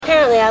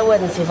I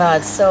wasn't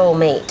Sivad's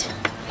soulmate.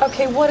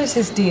 Okay, what is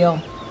his deal?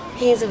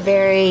 He's a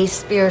very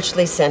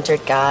spiritually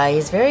centered guy.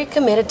 He's very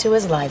committed to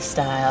his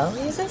lifestyle.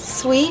 He's a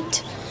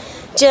sweet,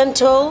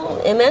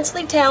 gentle,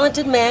 immensely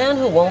talented man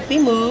who won't be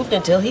moved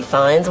until he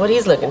finds what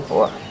he's looking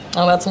for.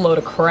 Oh, that's a load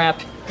of crap.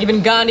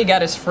 Even Gandhi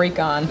got his freak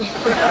on. Come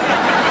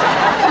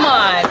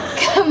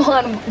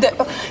on.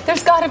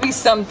 There's got to be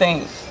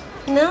something.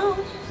 No,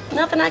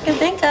 nothing I can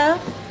think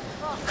of.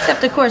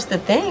 Except, of course, the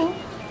thing.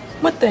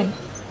 What thing?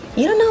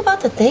 You don't know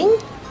about the thing?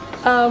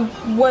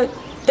 What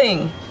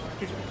thing?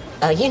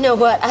 You know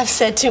what? I've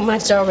said too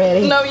much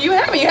already. No, you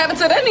haven't. You haven't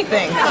said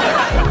anything.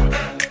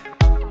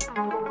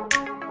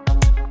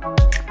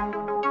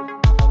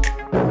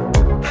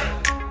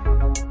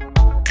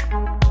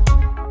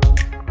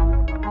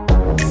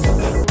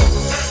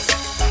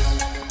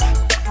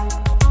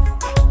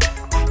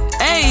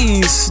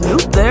 Hey,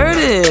 Snoop, there it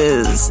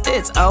is.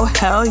 It's oh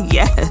hell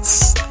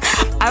yes.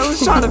 I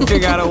was trying to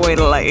figure out a way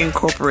to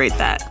incorporate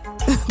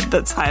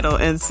the title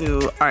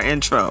into our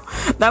intro.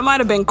 That might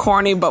have been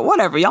corny, but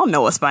whatever. Y'all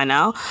know us by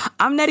now.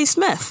 I'm Nettie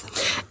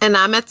Smith. And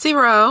I'm Etsy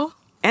Rowe.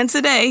 And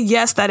today,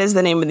 yes, that is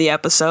the name of the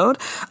episode.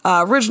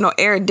 Original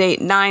air date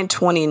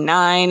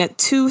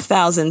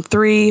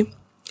 9/29/2003.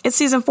 It's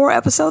season 4,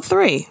 episode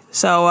 3.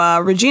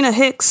 So Regina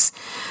Hicks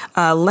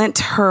lent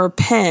her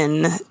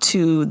pen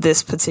to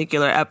this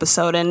particular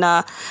episode. And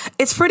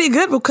it's pretty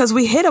good because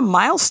we hit a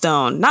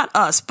milestone. Not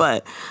us,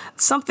 but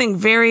something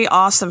very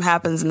awesome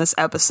happens in this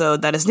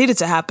episode that is needed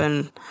to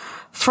happen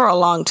for a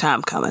long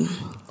time coming.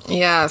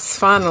 Yes,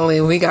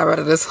 finally, we got rid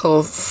of this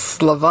whole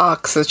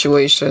Slovak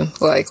situation.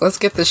 Let's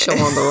get this show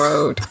on the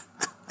road.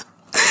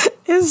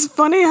 It's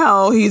funny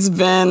how he's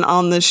been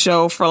on the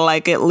show for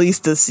at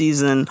least a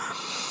season.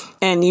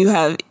 And you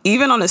have,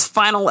 even on his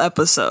final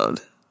episode,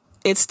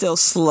 it's still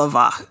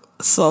Slavad.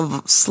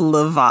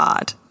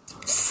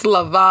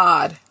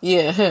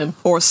 Yeah, him.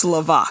 Or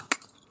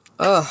Slovak.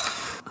 Ugh.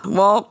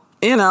 Well,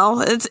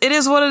 it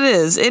is what it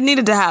is. It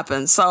needed to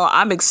happen. So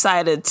I'm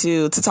excited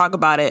to talk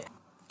about it.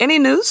 Any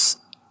news?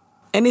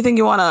 Anything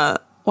you wanna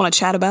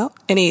chat about?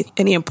 Any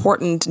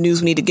important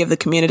news we need to give the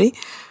community?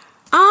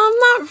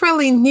 Not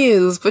really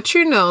news, but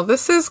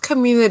this is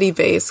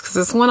community-based because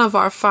it's one of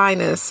our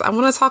finest. I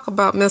want to talk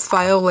about Miss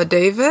Viola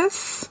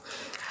Davis.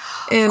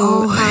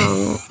 And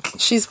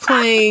she's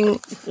playing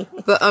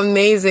the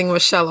amazing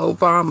Michelle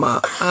Obama.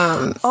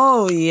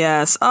 Oh,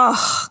 yes.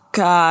 Oh,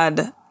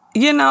 God.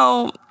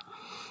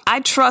 I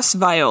trust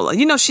Viola.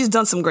 She's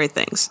done some great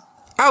things.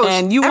 Oh,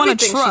 and you want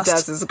to trust. Everything she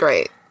does is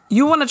great.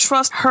 You want to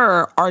trust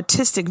her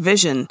artistic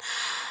vision.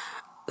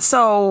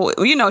 So,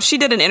 she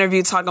did an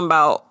interview talking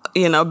about,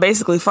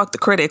 basically fuck the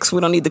critics.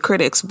 We don't need the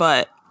critics.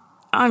 But,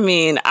 I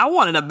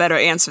wanted a better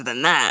answer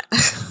than that.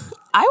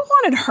 I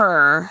wanted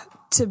her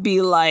to be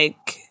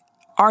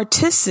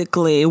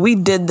artistically, we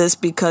did this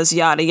because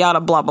yada, yada,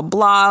 blah, blah,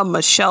 blah.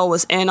 Michelle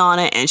was in on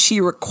it and she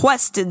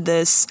requested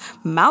this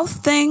mouth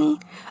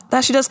thing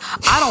that she does.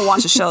 I don't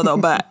watch the show though,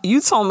 but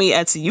you told me,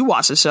 Etsy, you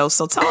watch the show.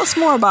 So tell us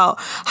more about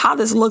how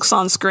this looks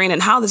on screen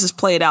and how this is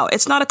played out.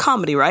 It's not a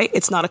comedy, right?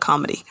 It's not a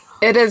comedy.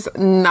 It is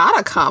not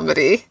a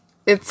comedy.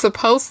 It's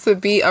supposed to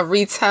be a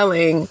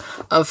retelling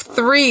of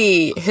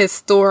 3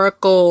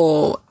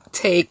 historical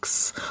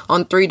takes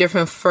on 3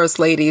 different first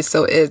ladies.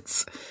 So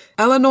it's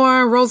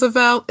Eleanor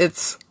Roosevelt, I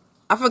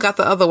forgot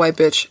the other white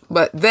bitch,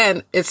 but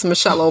then it's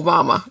Michelle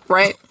Obama,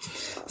 right?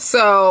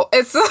 So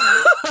it's,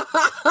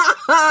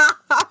 I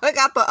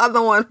forgot the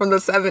other one from the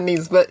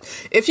 70s, but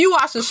if you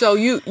watch the show,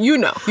 you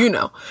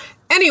know.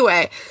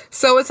 Anyway,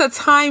 so it's a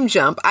time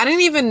jump. I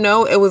didn't even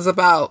know it was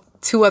about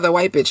 2 other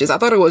white bitches. I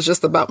thought it was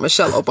just about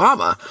Michelle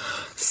Obama.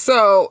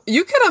 So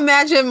you can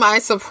imagine my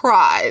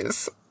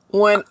surprise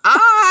when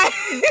I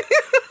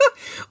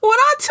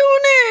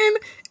tune in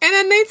and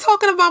then they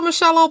talking about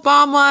Michelle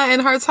Obama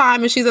and her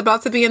time and she's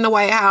about to be in the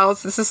White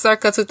House. This is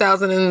circa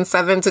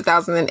 2007,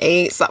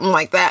 2008, something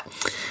like that.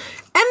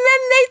 And then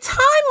they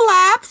time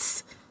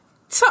lapse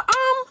to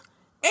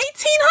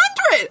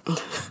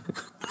 1800.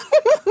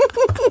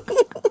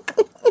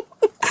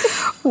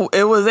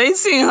 It was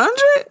 1800?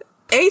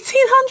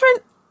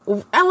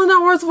 1800?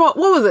 Eleanor Roosevelt,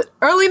 what was it?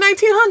 Early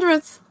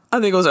 1900s? I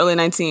think it was early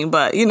 19,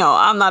 but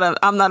I'm not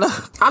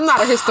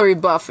a history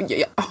buff.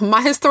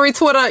 My history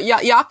Twitter,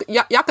 y'all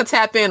could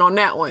tap in on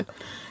that one.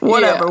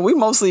 Whatever. Yeah. We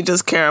mostly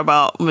just care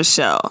about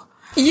Michelle.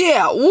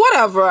 Yeah,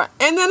 whatever.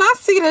 And then I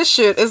see this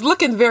shit is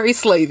looking very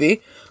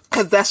slavey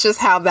because that's just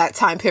how that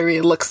time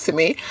period looks to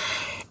me.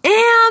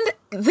 And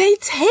they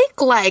take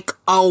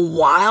a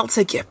while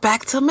to get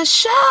back to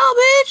Michelle,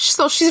 bitch.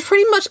 So she's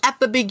pretty much at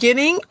the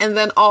beginning and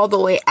then all the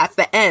way at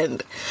the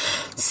end.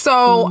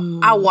 So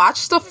I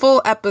watched the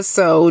full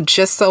episode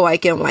just so I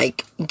can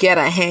get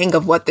a hang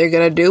of what they're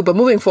going to do. But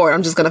moving forward,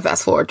 I'm just going to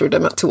fast forward through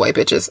them 2 white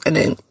bitches. And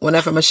then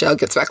whenever Michelle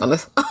gets back on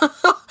this,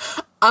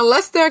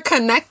 unless they're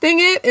connecting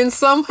it in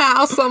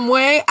somehow, some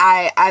way,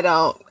 I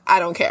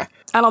don't care.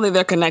 I don't think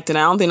they're connected.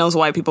 I don't think those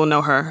white people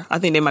know her. I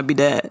think they might be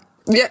dead.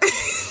 Yeah.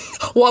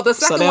 Well, the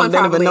So second they one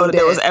didn't even know that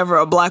there was did. ever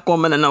a black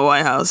woman in the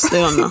White House.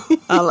 They don't know.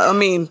 I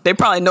mean, they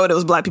probably know there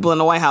was black people in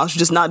the White House,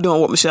 just not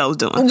doing what Michelle was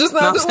doing. Just Know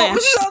not what doing I'm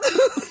what saying? Michelle did.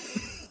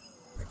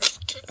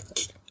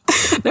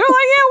 They were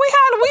like, yeah, we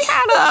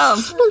had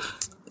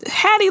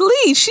Hattie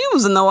Lee. She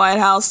was in the White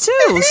House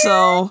too.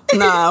 So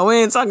nah, we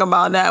ain't talking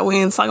about that. We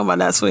ain't talking about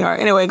that, sweetheart.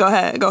 Anyway, go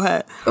ahead.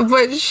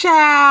 But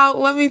child,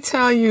 let me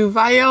tell you,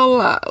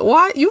 Viola,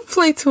 why you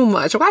play too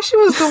much? Why she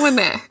was doing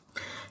that?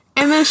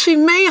 And then she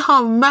made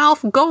her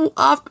mouth go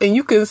up and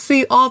you can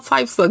see all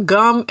types of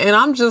gum. And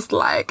I'm just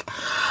like,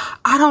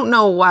 I don't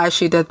know why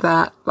she did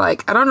that.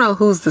 Like, I don't know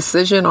whose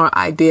decision or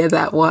idea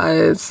that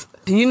was.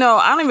 You know,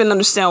 I don't even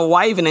understand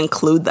why even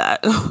include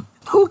that.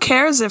 Who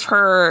cares if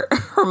her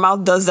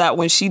mouth does that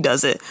when she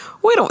does it?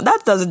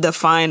 That doesn't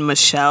define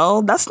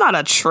Michelle. That's not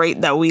a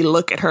trait that we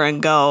look at her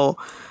and go,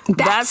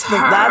 that's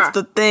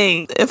the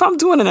thing. If I'm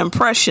doing an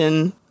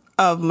impression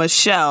of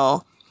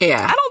Michelle,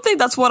 yeah, I don't think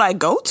that's what I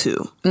go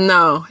to.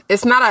 No,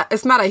 it's not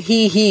a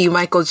he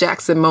Michael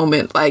Jackson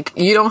moment. Like,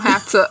 you don't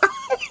have to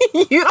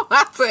you don't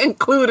have to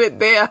include it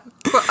there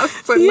for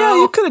us to know.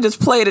 You could have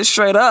just played it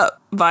straight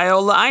up,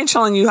 Viola. I ain't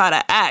telling you how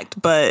to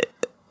act, but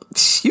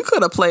you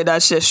could have played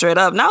that shit straight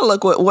up. Now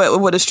look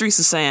what the streets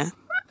are saying.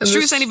 The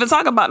streets ain't even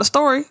talking about the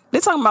story. They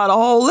talking about a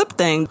whole lip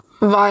thing.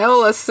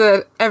 Viola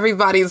said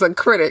everybody's a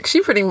critic.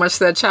 She pretty much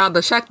said, child,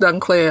 the check done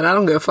clear, and I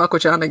don't give a fuck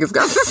what y'all niggas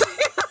got to say.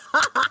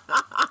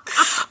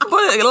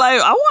 But,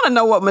 like, I want to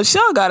know what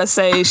Michelle got to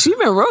say. She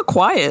been real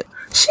quiet.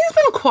 She's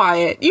been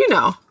quiet, you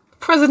know.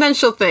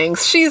 Presidential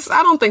things.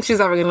 I don't think she's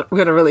ever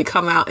going to really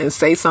come out and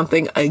say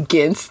something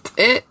against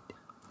it.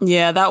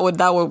 Yeah, that would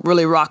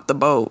really rock the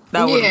boat.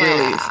 That would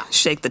really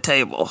shake the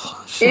table.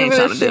 She ain't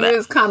trying to do that. Even if she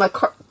is kind of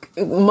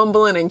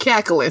mumbling and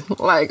cackling,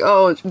 like,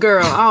 oh,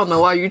 girl, I don't know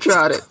why you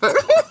tried it.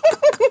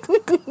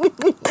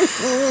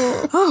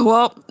 Oh,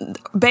 well,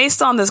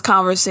 based on this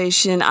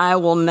conversation, I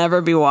will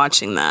never be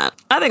watching that.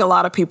 I think a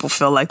lot of people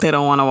feel like they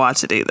don't want to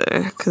watch it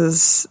either,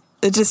 because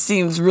it just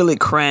seems really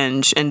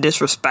cringe and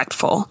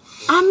disrespectful.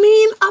 I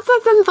mean, other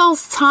than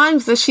those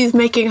times that she's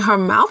making her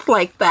mouth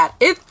like that,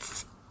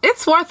 it's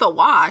worth a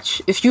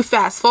watch if you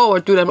fast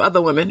forward through them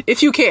other women.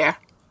 If you care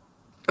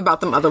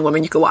about them other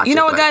women, you can watch it. You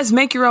know what, guys?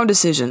 Make your own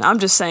decision. I'm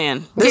just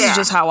saying. This is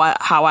just how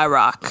I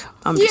rock.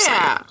 I'm just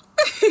saying.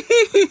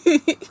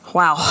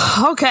 Wow.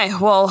 Okay,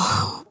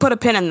 well, put a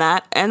pin in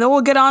that, and then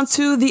we'll get on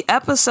to the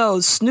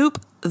episode. Snoop,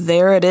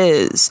 there it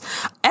is.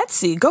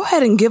 Etsy, go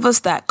ahead and give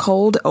us that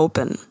cold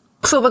open.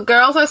 So the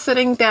girls are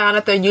sitting down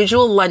at their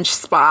usual lunch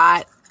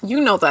spot. You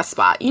know that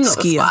spot. You know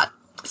the spot.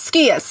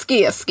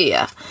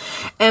 Skia.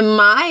 And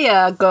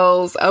Maya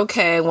goes,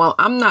 okay, well,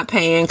 I'm not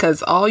paying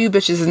because all you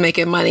bitches is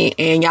making money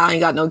and y'all ain't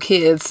got no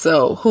kids,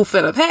 so who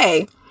finna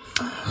pay?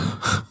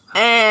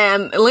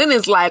 And Lynn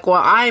is like,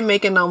 well, I ain't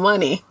making no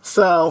money,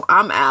 so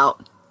I'm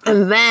out.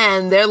 And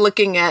then they're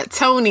looking at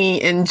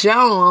Tony and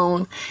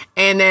Joan,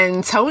 and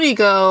then Tony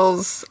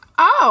goes,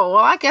 oh,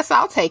 well, I guess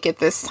I'll take it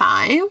this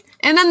time.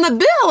 And then the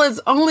bill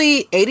is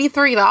only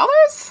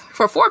 $83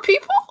 for 4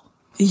 people?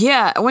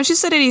 Yeah, when she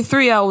said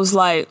 83, I was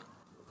like,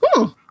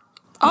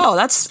 oh,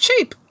 that's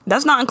cheap.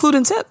 That's not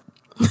including tip.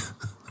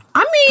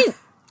 I mean,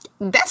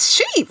 that's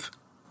cheap.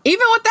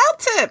 Even without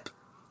tip.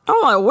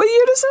 I'm like, what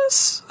year this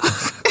is?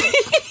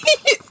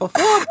 for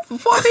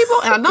four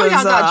people? And I know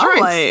y'all got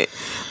drinks. Like,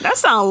 that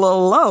sounds a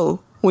little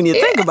low when you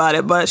think about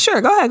it, but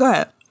sure, go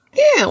ahead.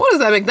 Yeah, what is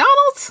that,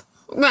 McDonald's?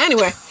 But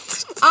anyway,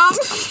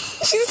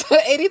 she said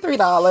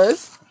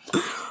 $83.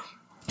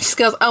 She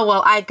goes, oh,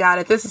 well, I got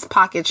it. This is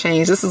pocket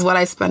change. This is what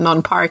I spend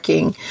on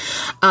parking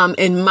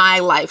in my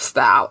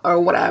lifestyle or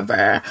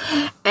whatever.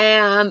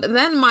 And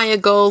then Maya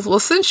goes, well,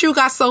 since you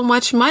got so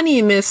much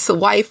money, Miss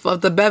Wife of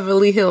the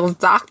Beverly Hills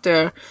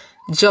Doctor,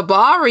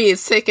 Jabari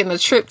is taking a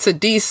trip to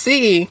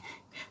D.C.,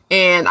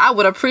 and I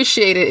would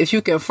appreciate it if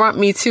you can front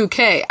me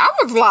 $2K. I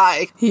was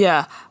like...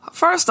 Yeah.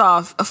 First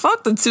off,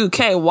 fuck the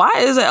 $2K. Why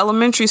is an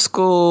elementary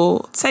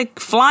school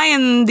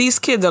flying these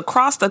kids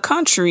across the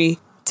country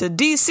to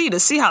D.C. to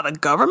see how the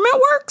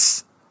government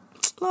works?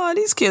 Lord,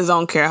 these kids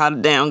don't care how the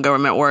damn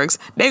government works.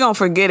 They gonna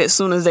forget it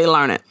soon as they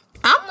learn it.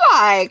 I'm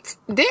like,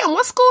 damn,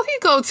 what school he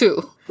go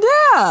to?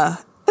 Yeah.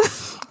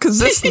 Because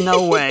there's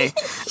no way.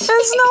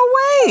 There's no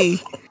way.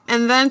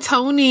 And then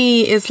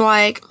Tony is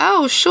like,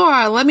 oh,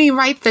 sure, let me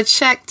write the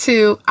check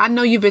to, I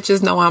know you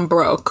bitches know I'm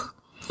broke.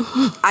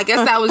 I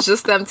guess that was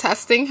just them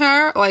testing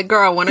her. Like,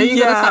 girl, when are you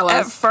going to tell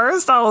us? At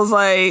first, I was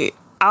like,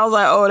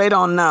 oh, they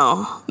don't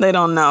know. They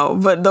don't know.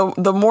 But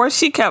the more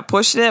she kept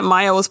pushing it,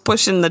 Maya was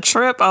pushing the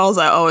trip. I was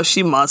like, oh,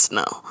 she must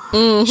know.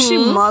 Mm-hmm. She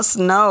must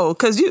know.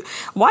 Because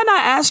why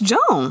not ask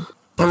Joan?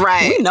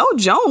 Right. We know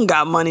Joan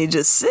got money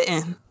just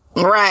sitting.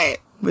 Right.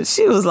 But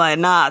she was like,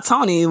 nah,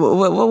 Tony,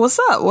 what's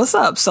up? What's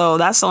up? So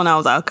that's when I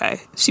was like,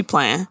 okay, she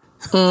playing.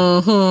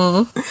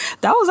 Mm-hmm.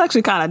 That was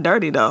actually kind of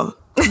dirty, though.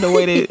 The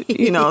way to,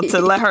 to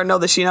let her know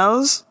that she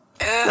knows.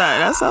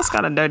 That's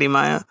kind of dirty,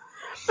 Maya.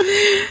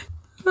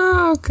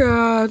 Oh,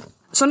 God.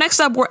 So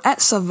next up, we're at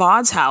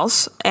Savad's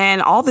house,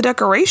 and all the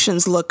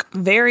decorations look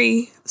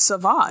very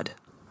Savad.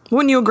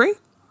 Wouldn't you agree?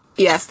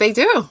 Yes, they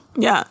do.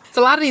 Yeah. It's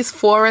a lot of these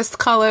forest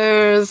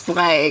colors,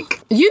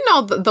 like,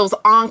 those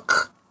ankh.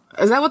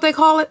 Is that what they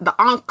call it? The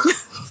ankh.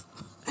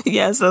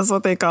 Yes, that's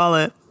what they call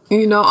it.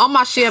 All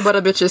my shea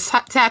butter bitches,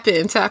 tap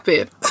in.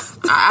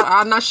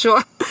 I'm not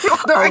sure.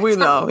 We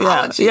know.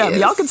 Yeah.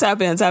 Y'all can tap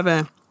in.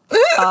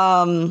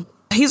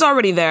 He's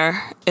already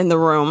there in the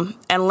room,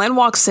 and Lynn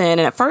walks in,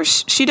 and at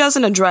first she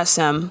doesn't address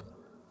him,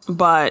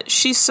 but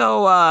she's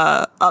so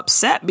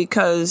upset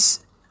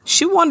because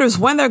she wonders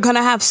when they're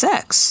gonna have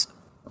sex.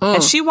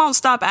 And she won't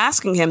stop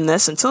asking him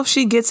this until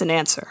she gets an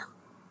answer.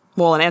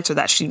 Well, an answer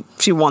that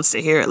she wants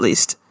to hear, at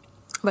least.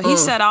 But he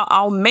said,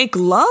 I'll make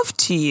love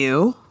to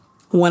you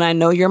when I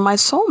know you're my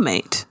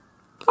soulmate.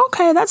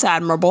 Okay, that's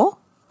admirable.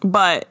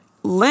 But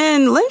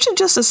Lynn should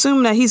just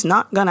assume that he's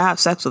not going to have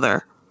sex with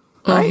her.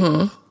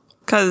 Right?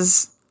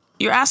 Because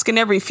you're asking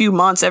every few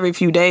months, every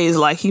few days,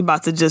 like he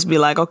about to just be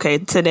like, okay,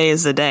 today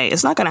is the day.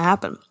 It's not going to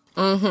happen.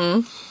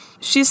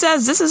 She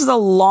says this is the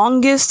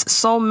longest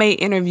soulmate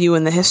interview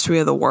in the history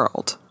of the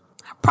world.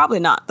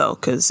 Probably not, though,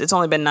 because it's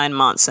only been 9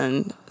 months,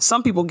 and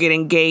some people get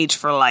engaged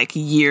for, like,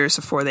 years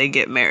before they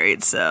get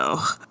married, so...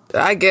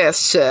 I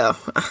guess, Shell.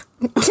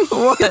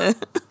 What?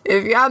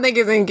 If y'all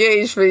niggas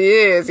engaged for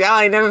years, y'all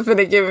ain't never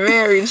finna get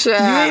married, Shell.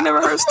 You ain't never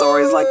heard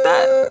stories like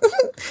that?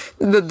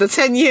 The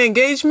 10-year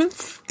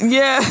engagements?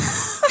 Yeah.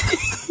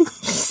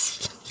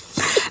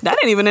 That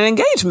ain't even an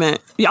engagement.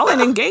 Y'all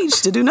ain't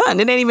engaged to do nothing.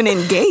 It ain't even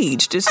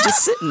engaged. It's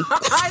just sitting.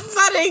 I'm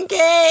not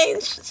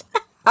engaged.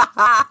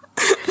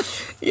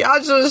 Y'all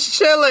just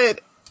chilling.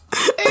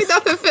 Ain't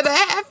nothing finna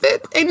happen.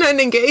 Ain't nothing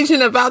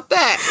engaging about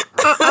that.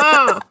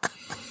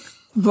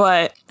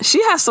 But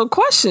she has some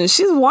questions.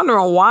 She's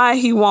wondering why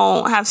he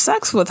won't have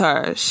sex with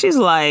her. She's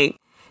like,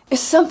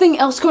 is something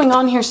else going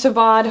on here,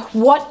 Savad?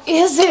 What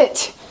is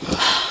it?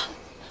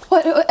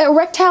 What,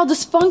 erectile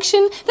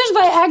dysfunction? There's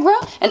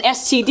Viagra, an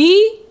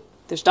STD.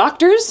 There's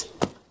doctors.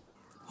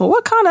 Well,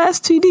 what kind of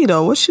STD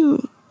though?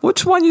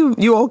 Which one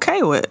you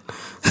okay with?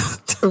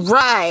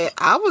 Right.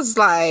 I was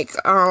like,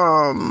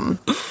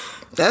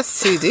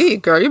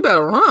 STD, girl, you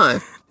better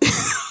run.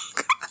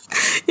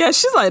 Yeah,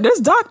 she's like, there's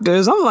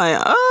doctors. I'm like,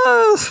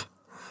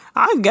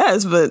 I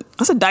guess, but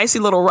that's a dicey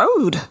little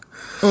road.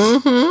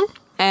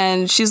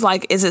 And she's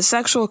like, is it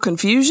sexual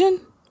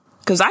confusion?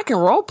 Because I can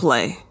role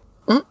play.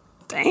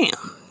 Damn,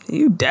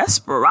 you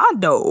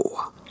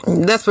desperado.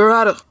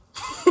 Desperado.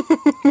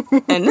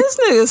 And this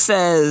nigga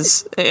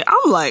says,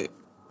 I'm like,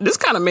 this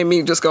kind of made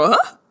me just go,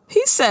 huh?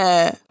 He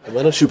said,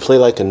 why don't you play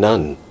like a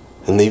nun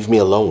and leave me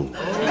alone?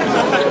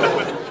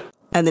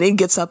 And then he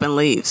gets up and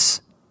leaves.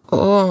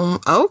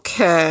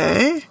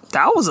 Okay.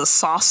 That was a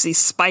saucy,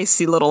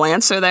 spicy little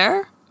answer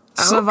there,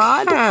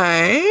 Savad.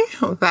 Okay.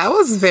 That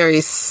was very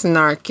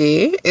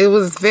snarky. It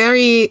was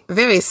very,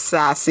 very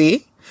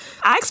sassy.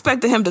 I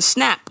expected him to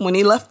snap when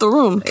he left the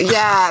room.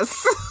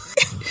 Yes.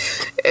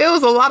 It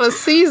was a lot of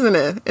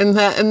seasoning in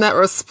that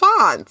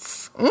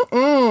response.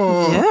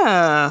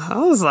 Yeah.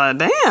 I was like,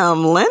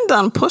 damn, Lynn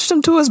done pushed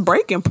him to his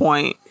breaking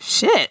point.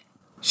 Shit.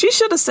 She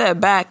should have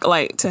said back,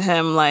 like, to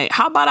him, like,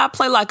 how about I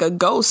play like a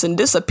ghost and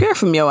disappear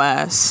from your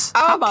ass?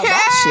 Okay. How about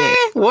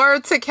that shit?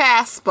 Word to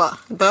Casper.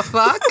 The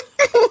fuck?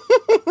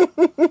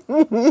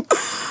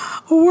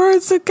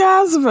 Word to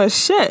Casper.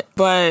 Shit.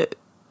 But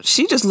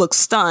she just looks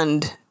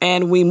stunned,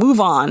 and we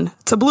move on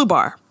to Blue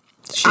Bar.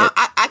 Shit.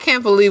 I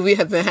can't believe we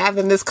have been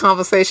having this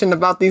conversation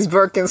about these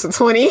Birkins for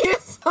 20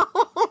 years.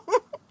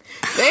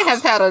 They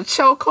have had a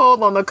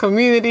chokehold on the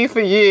community for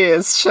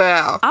years,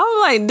 child. I'm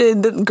like,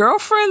 did the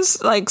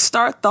girlfriends like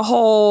start the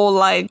whole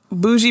like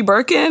bougie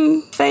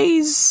Birkin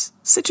phase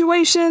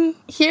situation?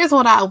 Here's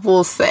what I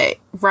will say,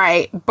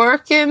 right?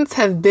 Birkins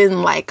have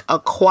been like a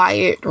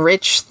quiet,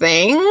 rich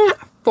thing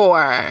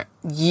for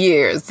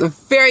years, a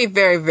very,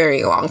 very,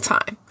 very long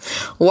time.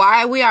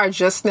 Why we are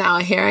just now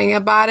hearing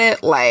about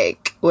it,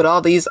 like with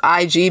all these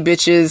IG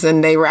bitches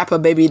and they rapper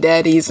baby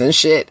daddies and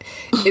shit,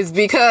 is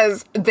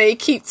because they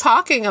keep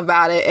talking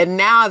about it and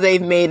now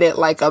they've made it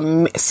like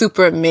a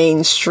super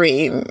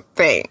mainstream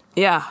thing.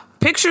 Yeah.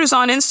 Pictures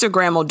on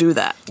Instagram will do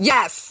that.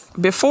 Yes.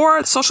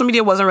 Before, social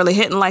media wasn't really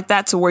hitting like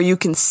that to where you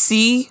can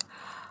see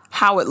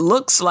how it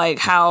looks like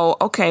how,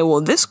 okay,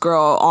 well, this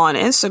girl on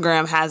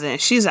Instagram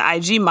she's an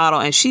IG model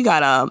and she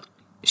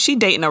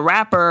dating a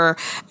rapper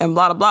and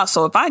blah, blah, blah.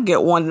 So if I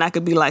get one, then I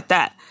could be like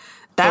that.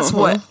 That's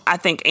what I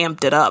think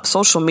amped it up.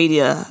 Social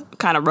media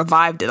kind of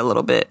revived it a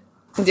little bit.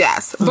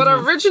 Yes. But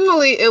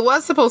originally it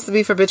was supposed to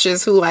be for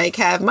bitches who like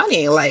have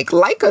money, like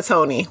a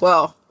Tony.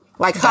 Well,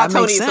 like how That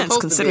Tony makes is sense supposed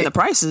considering to the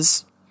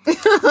prices.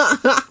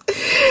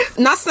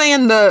 Not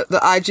saying the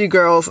IG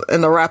girls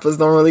and the rappers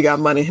don't really got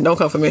money. Don't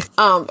come for me.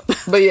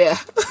 But yeah.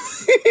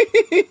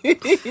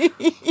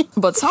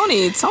 But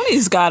Tony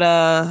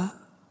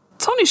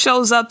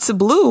shows up to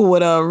Blue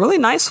with a really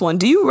nice one.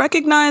 Do you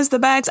recognize the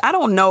bags? I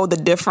don't know the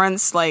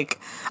difference. Like,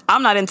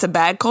 I'm not into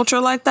bag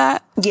culture like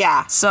that.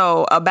 Yeah.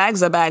 So a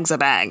bag's a bag's a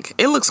bag.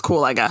 It looks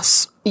cool, I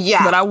guess.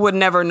 Yeah. But I would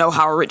never know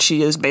how rich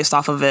she is based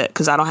off of it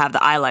because I don't have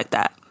the eye like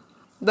that.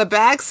 The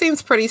bag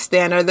seems pretty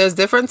standard. There's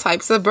different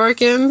types of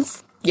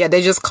Birkins. Yeah,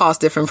 they just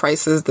cost different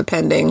prices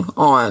depending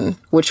on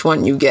which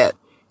one you get.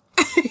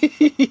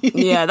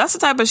 Yeah, that's the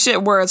type of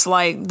shit where it's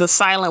like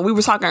we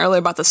were talking earlier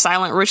about the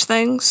silent rich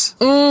things.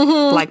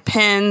 Mm-hmm. Like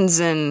pens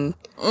and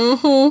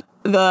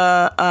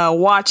the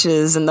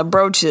watches and the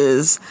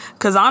brooches.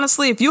 Because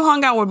honestly, if you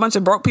hung out with a bunch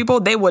of broke people,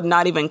 they would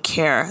not even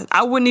care.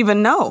 I wouldn't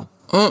even know.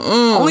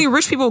 Only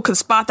rich people could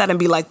spot that and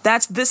be like,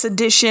 that's this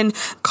edition,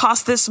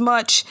 cost this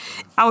much.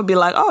 I would be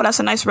like, oh,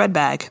 that's a nice red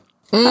bag.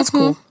 That's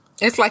cool.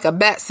 It's like a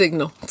bat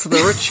signal to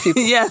the rich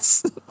people.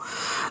 Yes.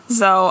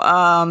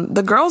 So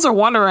the girls are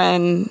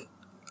wondering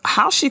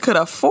how she could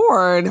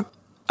afford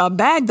a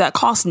bag that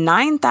cost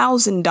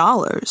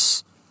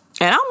 $9,000.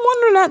 And I'm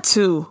wondering that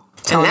too,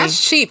 Tony. And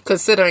that's cheap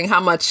considering how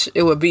much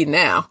it would be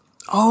now.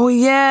 Oh,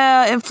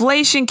 yeah.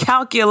 Inflation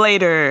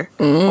calculator.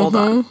 Hold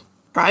on.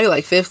 Probably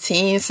like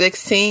 15,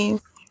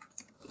 16.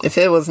 If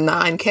it was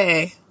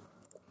 9K.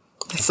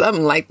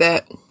 Something like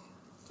that.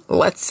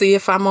 Let's see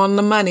if I'm on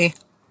the money.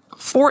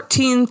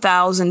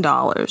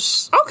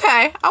 $14,000.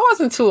 Okay, I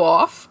wasn't too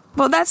off.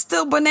 Well, that's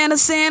still banana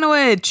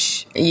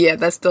sandwich. Yeah,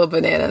 that's still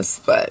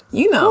bananas. But,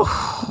 you know,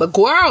 the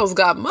girls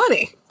got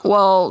money.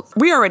 Well,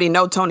 we already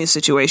know Tony's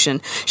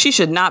situation. She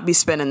should not be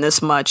spending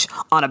this much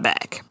on a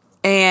bag.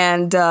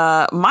 And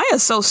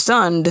Maya's so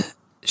stunned,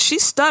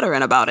 she's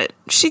stuttering about it.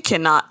 She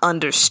cannot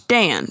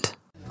understand.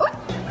 $9,000?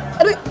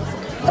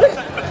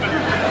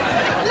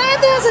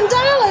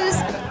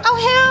 Oh,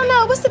 hell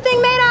no. What's the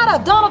thing made out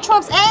of? Donald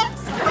Trump's ass?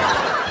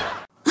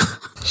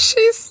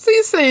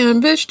 She's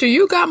saying, bitch, do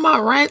you got my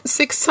rent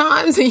 6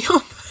 times in your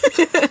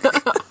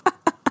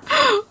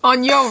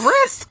on your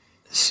wrist?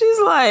 She's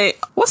like,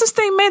 what's this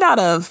thing made out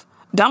of?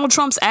 Donald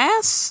Trump's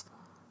ass?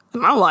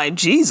 And I'm like,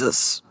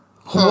 Jesus,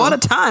 what a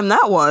time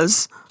that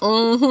was.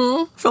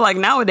 I feel like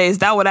nowadays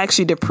that would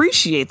actually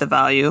depreciate the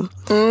value.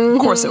 Of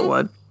course it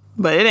would.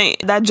 But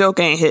that joke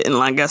ain't hitting,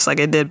 I guess, like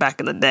it did back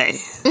in the day.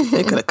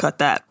 They could have cut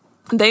that.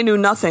 They knew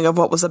nothing of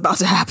what was about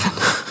to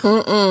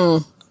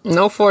happen.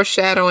 No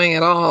foreshadowing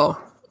at all.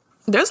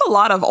 There's a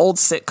lot of old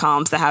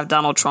sitcoms that have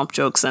Donald Trump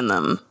jokes in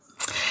them.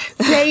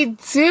 They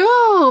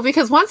do,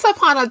 because once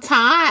upon a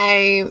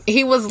time,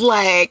 he was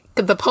like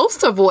the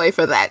poster boy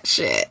for that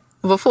shit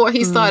before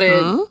he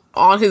started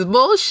on his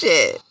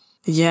bullshit.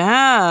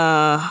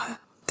 Yeah.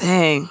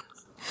 Dang.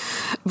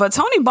 But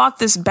Tony bought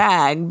this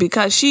bag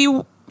because she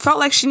felt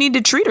like she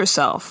needed to treat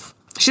herself.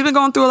 She's been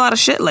going through a lot of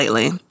shit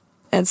lately.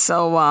 And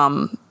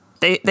so,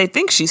 They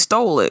think she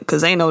stole it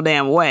because ain't no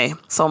damn way.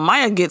 So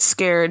Maya gets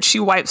scared. She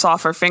wipes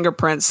off her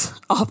fingerprints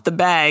off the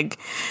bag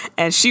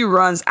and she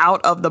runs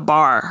out of the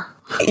bar.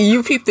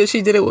 You peeped that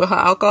she did it with her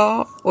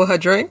alcohol, with her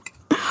drink?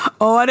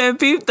 Oh, I didn't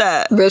peep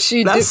that.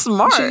 That's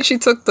smart. She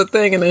took the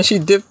thing and then she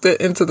dipped it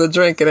into the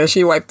drink and then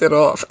she wiped it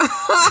off.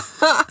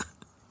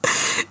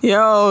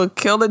 Yo,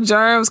 kill the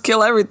germs,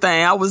 kill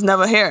everything. I was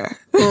never here.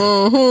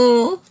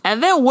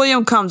 And then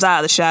William comes out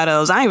of the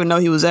shadows. I didn't even know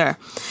he was there.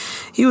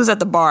 He was at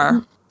the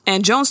bar.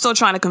 And Joan's still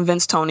trying to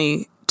convince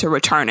Tony to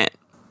return it.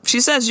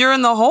 She says, you're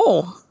in the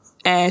hole.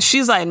 And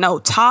she's like, no,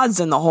 Todd's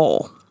in the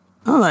hole.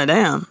 I'm like,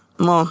 damn.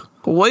 Well,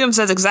 William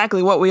says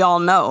exactly what we all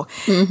know.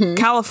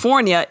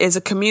 California is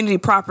a community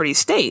property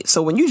state.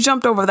 So when you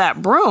jumped over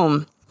that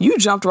broom, you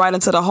jumped right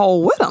into the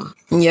hole with him.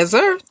 Yes,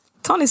 sir.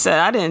 Tony said,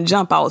 I didn't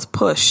jump, I was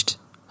pushed.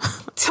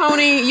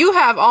 Tony, you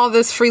have all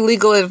this free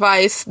legal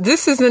advice.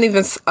 This isn't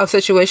even a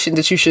situation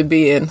that you should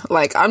be in.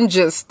 Like, I'm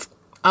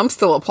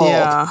still appalled.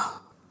 Yeah.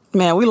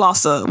 Man, we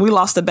lost a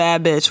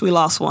bad bitch. We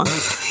lost one.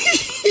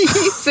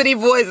 City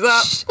boys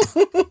up.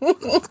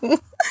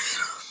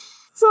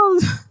 So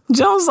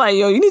Joan's like,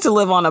 yo, you need to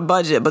live on a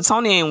budget, but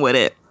Tony ain't with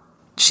it.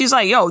 She's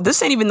like, yo,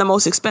 this ain't even the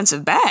most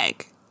expensive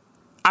bag.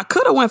 I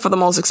could have went for the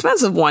most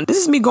expensive one. This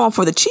is me going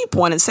for the cheap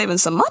one and saving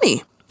some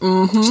money.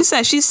 She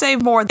said she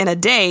saved more in a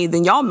day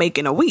than y'all make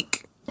in a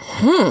week.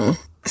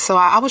 So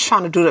I was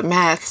trying to do the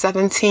math.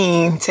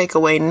 17 take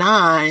away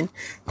 9.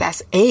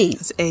 That's 8.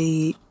 That's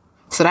 8.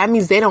 So that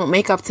means they don't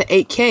make up to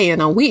 8K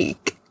in a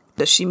week.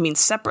 Does she mean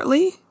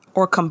separately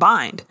or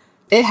combined?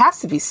 It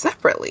has to be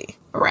separately,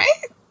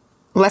 right?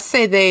 Let's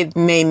say they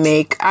may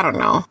make, I don't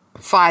know,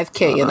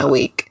 5K in a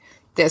week.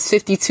 There's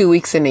 52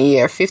 weeks in a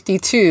year.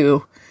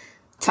 52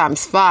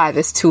 times 5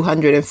 is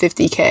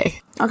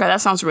 250K. Okay,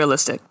 that sounds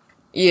realistic.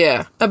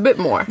 Yeah, a bit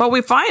more. But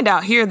we find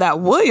out here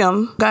that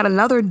William got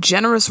another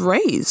generous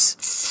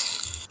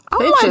raise.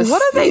 I'm like,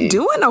 what are they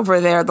doing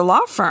over there at the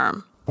law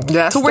firm?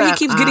 That's to where he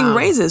keeps getting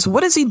raises.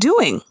 What is he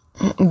doing?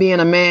 Being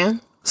a man.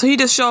 So he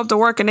just show up to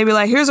work and they be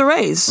like, here's a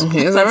raise.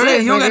 Here's That's a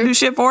raise, it. You don't gotta do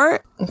shit for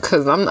it.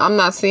 Because I'm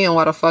not seeing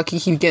why the fuck he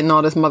keep getting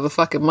all this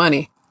motherfucking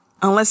money.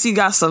 Unless he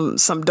got some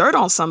dirt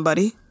on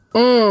somebody.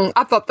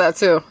 I thought that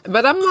too.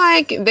 But I'm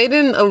like, they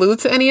didn't allude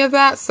to any of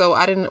that, so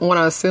I didn't want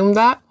to assume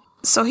that.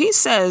 So he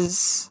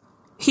says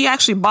he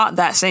actually bought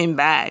that same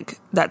bag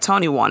that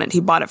Tony wanted. He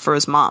bought it for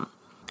his mom.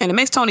 And it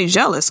makes Tony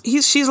jealous.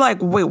 She's like,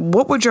 wait,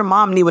 what would your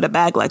mom need with a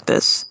bag like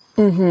this?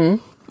 But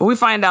we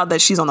find out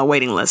that she's on the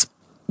waiting list.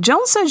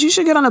 Joan says you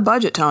should get on a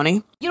budget,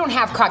 Tony. You don't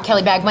have Croc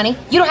Kelly bag money.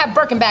 You don't have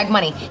Birkin bag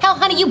money. Hell,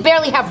 honey, you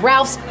barely have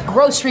Ralph's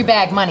grocery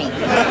bag money.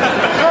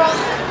 Girl,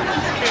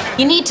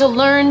 You need to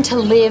learn to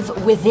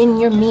live within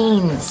your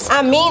means.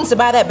 I mean to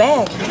buy that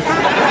bag.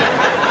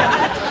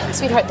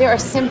 Sweetheart, there are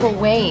simple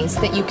ways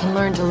that you can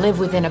learn to live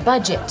within a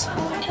budget.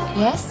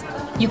 Yes?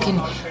 You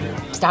can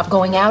stop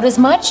going out as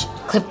much,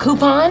 clip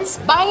coupons,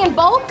 buy in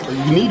bulk.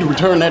 You need to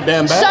return that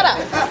damn bag. Shut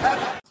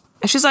up.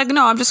 And she's like,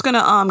 no, I'm just going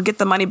to get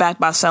the money back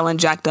by selling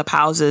jacked up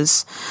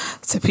houses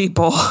to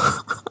people.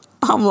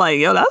 I'm like,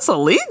 yo, that's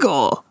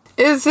illegal.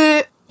 Is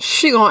it?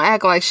 She gonna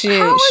act like she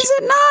ain't. How is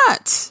it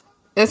not?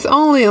 It's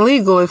only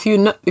illegal if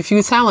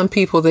you telling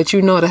people that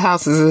you know the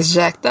houses is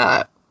jacked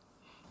up.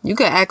 You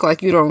can act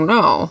like you don't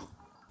know.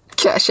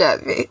 Cash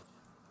at me.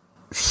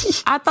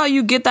 I thought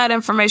you get that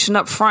information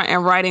up front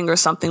in writing or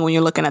something when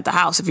you're looking at the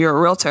house if you're a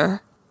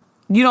realtor.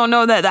 You don't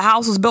know that the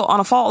house was built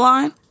on a fault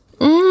line?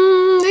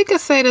 They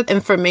could say that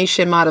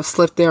information might have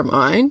slipped their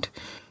mind.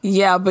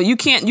 Yeah, but you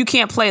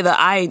can't play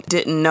the I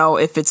didn't know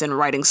if it's in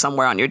writing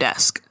somewhere on your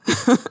desk.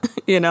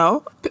 You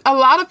know? A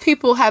lot of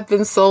people have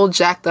been sold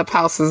jacked up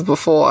houses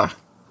before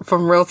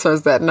from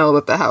realtors that know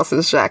that the house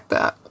is jacked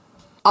up.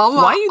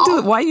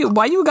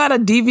 Why you got a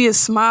devious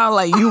smile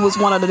like you was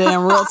one of the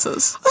damn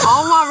realtors?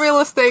 All my real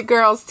estate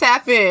girls,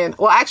 tap in.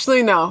 Well,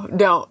 actually, no,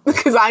 don't,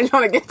 because I ain't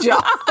trying to get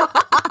y'all.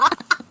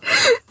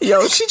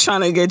 Yo, she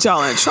trying to get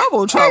y'all in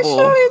trouble.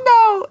 Actually,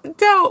 no,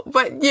 don't.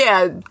 But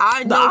yeah,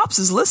 I know the ops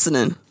is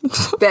listening.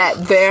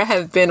 that there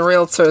have been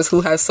realtors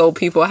who have sold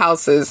people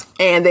houses,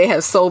 and they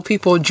have sold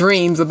people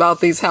dreams about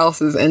these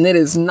houses, and it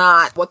is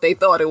not what they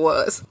thought it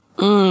was.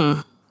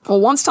 Well,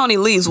 once Tony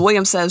leaves,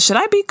 William says, should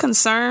I be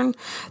concerned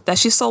that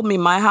she sold me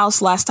my house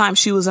last time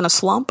she was in a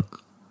slump?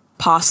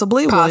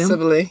 Possibly, William.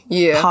 Possibly,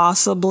 yeah.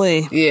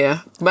 Possibly.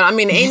 Yeah. But I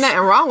mean, ain't nothing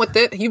wrong with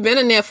it. You've been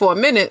in there for a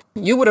minute.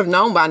 You would have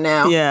known by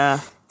now. Yeah.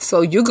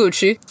 So you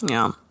Gucci.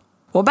 Yeah.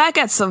 Well, back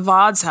at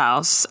Savad's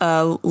house,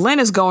 Lynn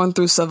is going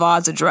through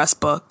Savad's address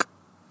book,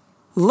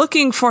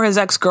 looking for his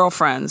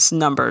ex-girlfriend's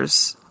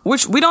numbers,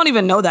 which we don't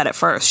even know that at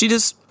first.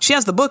 She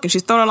has the book and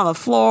she's thrown it on the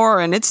floor,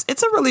 and it's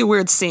a really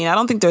weird scene. I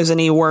don't think there's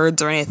any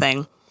words or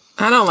anything.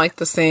 I don't like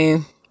the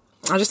scene.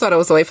 I just thought it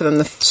was a way for them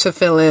to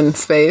fill in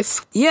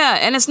space. Yeah,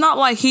 and it's not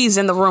like he's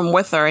in the room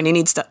with her and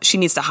she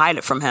needs to hide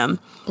it from him.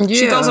 Yeah.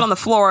 She throws it on the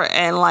floor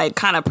and like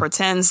kind of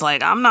pretends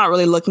like I'm not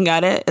really looking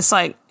at it. It's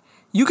like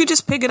you could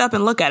just pick it up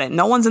and look at it.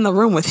 No one's in the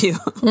room with you.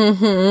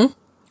 Mm-hmm.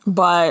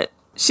 But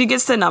she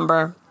gets the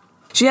number.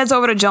 She heads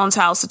over to Joan's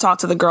house to talk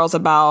to the girls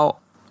about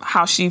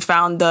how she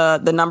found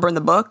the number in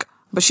the book.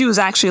 But she was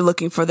actually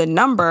looking for the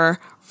number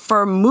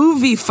for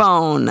Movie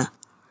Phone.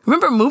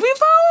 Remember Movie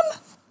Phone?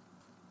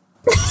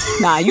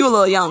 Nah, you a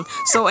little young.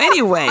 So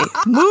anyway,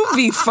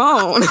 Movie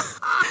Phone.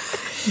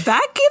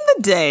 Back in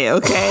the day,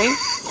 okay,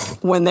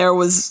 when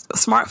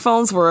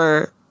smartphones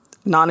were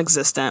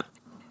non-existent,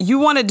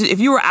 if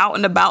you were out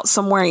and about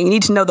somewhere and you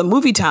need to know the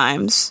movie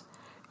times,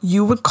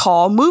 you would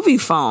call Movie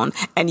Phone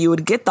and you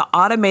would get the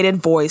automated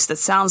voice that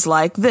sounds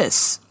like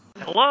this.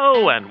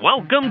 Hello and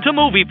welcome to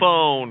Movie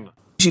Phone.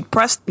 You'd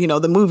press,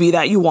 the movie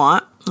that you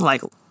want,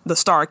 like the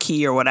star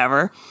key or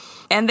whatever,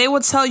 and they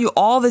would tell you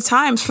all the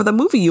times for the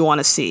movie you want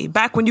to see,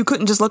 back when you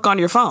couldn't just look on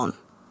your phone.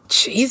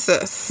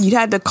 Jesus. You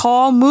had to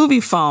call Movie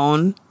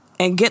Phone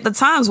and get the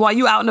times while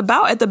you out and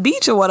about at the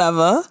beach or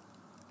whatever.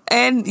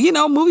 And,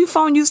 Movie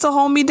Phone used to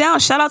hold me down.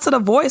 Shout out to the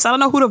voice. I don't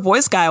know who the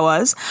voice guy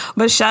was,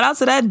 but shout out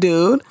to that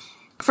dude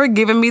for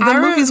giving me the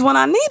movies when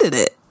I needed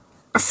it.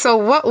 So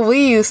what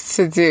we used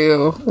to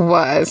do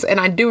was, and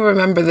I do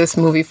remember this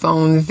Movie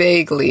Phone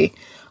vaguely,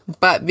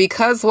 but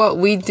because what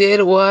we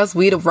did was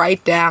we'd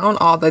write down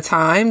all the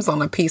times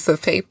on a piece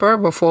of paper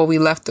before we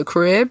left the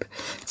crib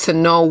to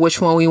know which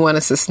one we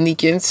wanted to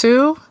sneak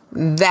into.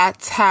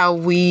 That's how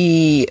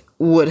we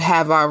would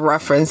have our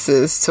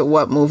references to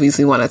what movies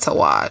we wanted to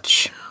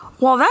watch.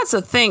 Well, that's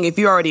a thing if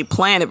you already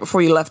planned it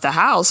before you left the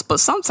house, but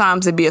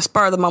sometimes it'd be a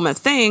spur of the moment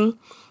thing.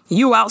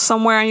 You out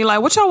somewhere and you're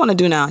like, what y'all want to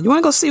do now? You want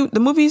to go see the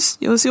movies?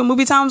 You want to see what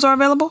movie times are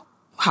available?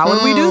 How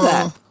would we do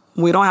that?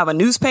 We don't have a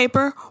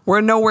newspaper.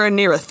 We're nowhere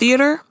near a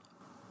theater.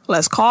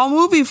 Let's call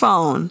Movie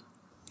Phone,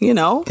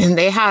 And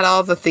they had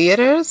all the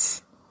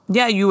theaters?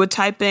 Yeah, you would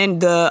type in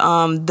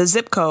the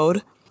zip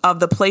code of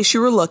the place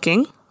you were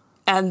looking,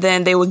 and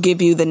then they would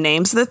give you the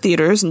names of the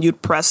theaters, and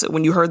you'd press it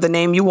when you heard the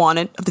name you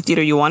wanted, of the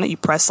theater you wanted, you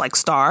press like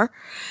star.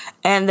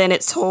 And then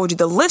it told you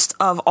the list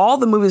of all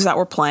the movies that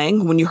were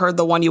playing. When you heard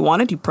the one you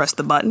wanted, you pressed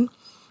the button.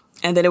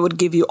 And then it would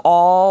give you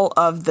all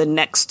of the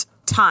next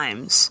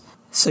times.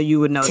 So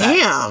you would know that.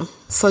 Damn.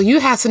 So you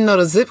had to know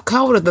the zip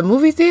code of the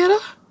movie theater?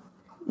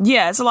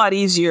 Yeah, it's a lot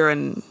easier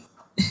in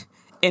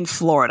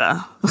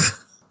Florida.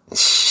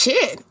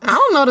 Shit. I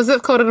don't know the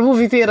zip code of the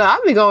movie theater I'd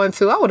be going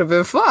to. I would have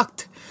been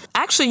fucked.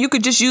 Actually, you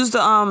could just use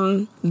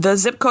the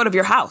zip code of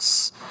your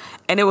house.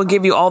 And it would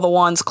give you all the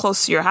ones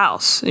close to your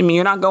house. I mean,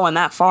 you're not going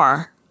that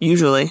far.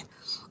 Usually.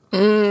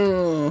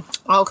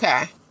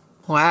 Okay.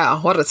 Wow,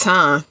 what a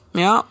time.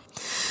 Yeah.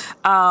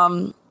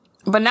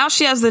 But now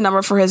she has the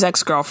number for his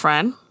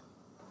ex-girlfriend,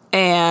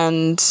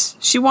 and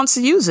she wants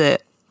to use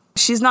it.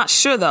 She's not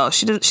sure, though.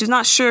 She's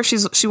not sure if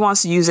she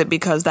wants to use it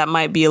because that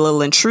might be a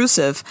little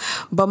intrusive.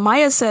 But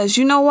Maya says,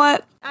 you know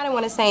what? I didn't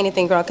want to say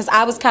anything, girl, because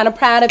I was kind of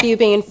proud of you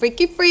being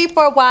freaky free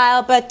for a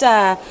while, but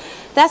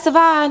that's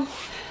Savad.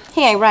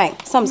 He ain't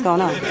right. Something's going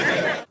on.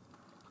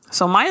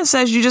 So Maya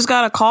says you just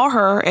gotta call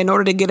her in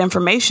order to get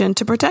information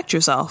to protect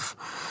yourself.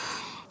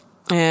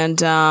 And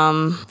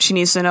she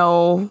needs to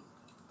know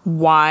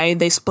why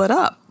they split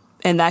up.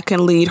 And that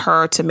can lead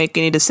her to make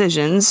any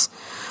decisions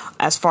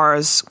as far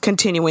as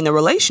continuing the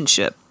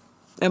relationship.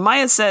 And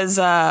Maya says,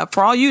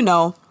 for all you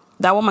know,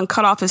 that woman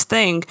cut off his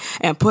thing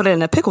and put it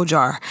in a pickle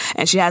jar.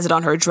 And she has it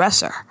on her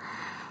dresser.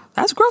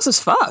 That's gross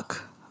as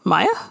fuck,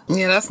 Maya.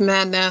 Yeah, that's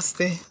mad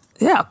nasty.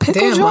 Yeah, pickle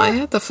Damn, jar.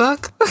 Maya, the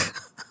fuck?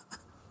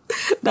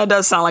 That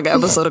does sound like an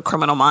episode of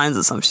Criminal Minds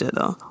or some shit,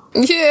 though.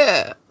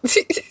 Yeah.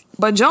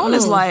 But Joan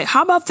is like,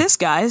 how about this,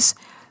 guys?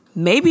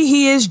 Maybe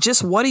he is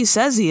just what he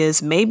says he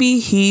is. Maybe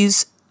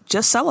he's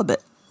just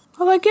celibate.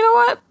 I'm like, you know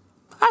what?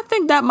 I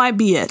think that might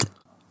be it.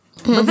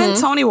 But then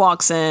Tony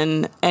walks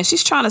in and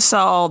she's trying to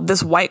sell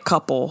this white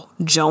couple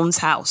Joan's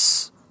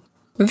house.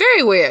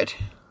 Very weird.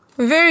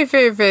 Very,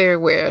 very, very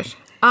weird.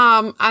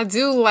 I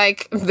do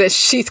like that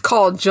she's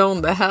called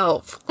Joan the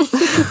Help.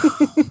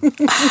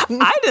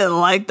 I didn't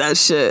like that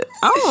shit.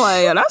 I'm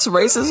like, yeah, that's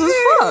racist as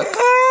fuck.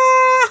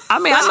 I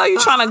mean, I know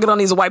you're trying to get on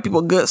these white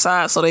people good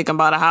side so they can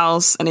buy the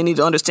house and they need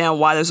to understand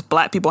why there's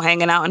black people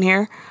hanging out in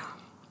here.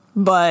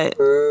 But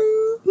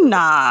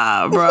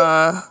nah,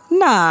 bruh.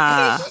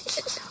 Nah.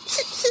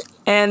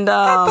 And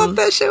I thought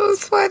that shit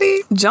was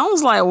funny.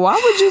 Joan's like, why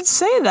would you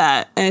say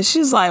that? And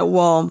she's like,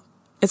 well,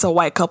 it's a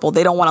white couple.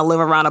 They don't want to live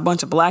around a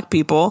bunch of black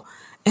people.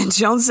 And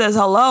Joan says,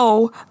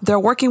 hello, they're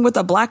working with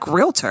a black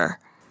realtor.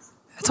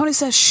 And Tony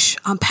says, shh,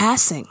 I'm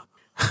passing.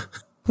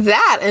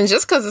 That, and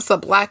just because it's a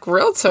black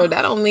realtor,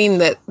 that don't mean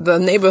that the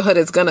neighborhood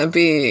is gonna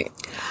be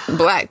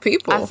black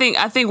people. I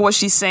think what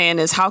she's saying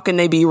is, how can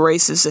they be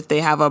racist if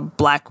they have a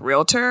black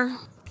realtor?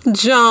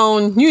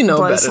 Joan, you know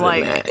better it's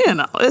like, than that. You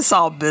know, it's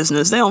all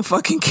business. They don't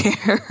fucking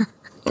care.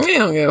 They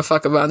don't give a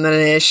fuck about none of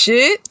that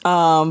shit.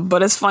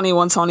 But it's funny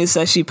when Tony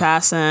says she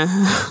passing.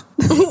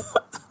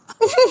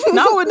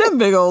 Not with them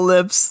big old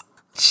lips.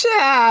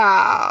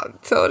 Child,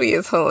 Tony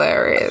is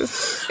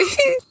hilarious.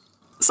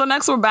 So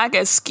next we're back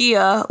at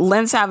Skia.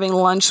 Lynn's having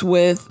lunch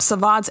with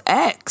Savad's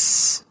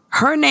ex.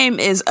 Her name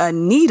is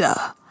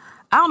Anita.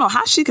 I don't know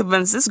how she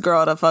convinced this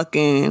girl to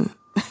fucking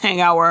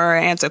hang out with her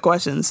and answer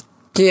questions.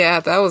 Yeah,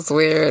 that was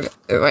weird.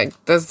 Like,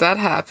 does that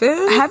happen?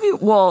 Have you?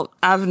 Well,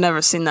 I've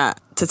never seen that.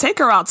 To take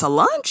her out to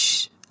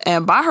lunch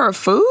and buy her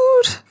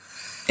food?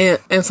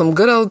 And some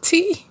good old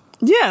tea?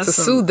 Yeah. To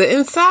soothe the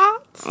inside?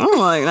 I'm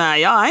like, nah,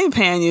 y'all, I ain't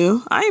paying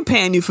you. I ain't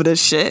paying you for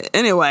this shit.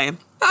 Anyway.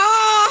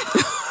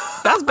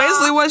 That's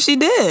basically what she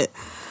did.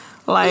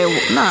 Like,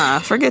 nah,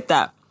 forget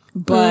that.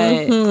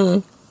 But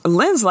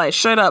Lynn's like,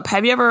 straight up,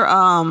 have you ever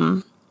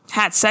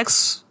had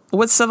sex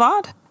with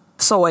Savad?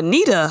 So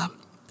Anita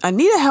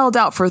held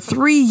out for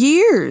 3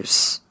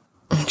 years.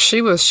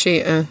 She was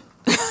cheating.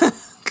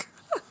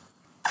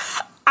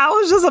 I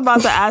was just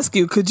about to ask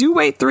you, could you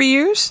wait 3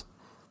 years?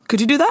 Could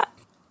you do that?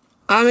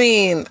 I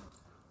mean,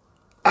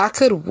 I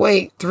could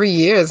wait 3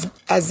 years,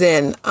 as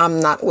in I'm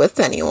not with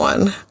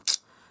anyone.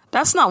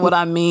 That's not what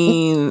I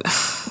mean.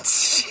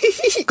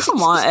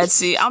 Come on,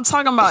 Etsy. I'm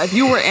talking about if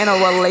you were in a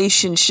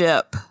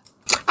relationship.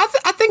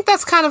 I think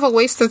that's kind of a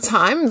waste of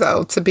time,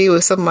 though, to be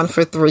with someone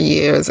for 3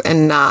 years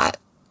and not.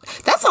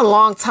 That's a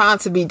long time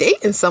to be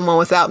dating someone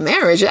without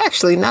marriage,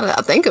 actually, now that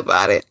I think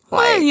about it.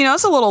 Like, well, you know,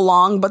 it's a little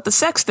long, but the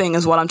sex thing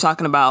is what I'm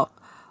talking about.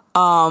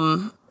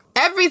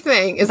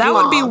 Everything is that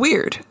long. Would be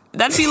weird.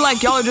 That'd be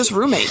like y'all are just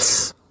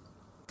roommates.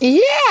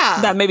 Yeah.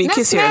 That maybe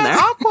kiss here and there.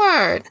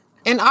 Awkward.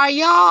 And are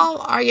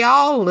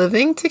y'all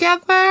living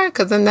together?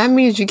 Because then that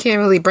means you can't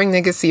really bring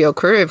niggas to your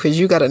crib because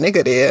you got a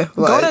nigga there.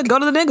 Like, go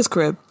to the nigga's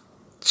crib.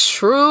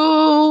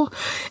 True.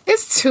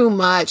 It's too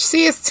much.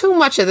 See, it's too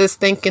much of this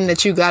thinking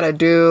that you gotta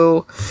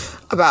do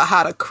about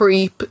how to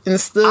creep and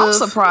stuff. I'm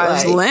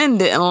surprised Lynn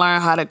didn't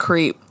learn how to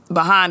creep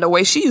behind the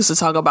way she used to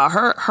talk about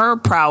her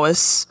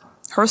prowess,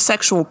 her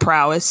sexual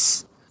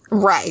prowess.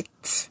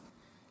 Right.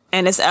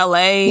 And it's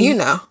LA. You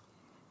know.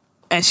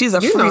 And she's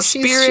a free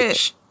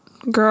spirit.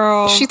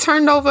 Girl. She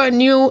turned over a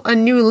new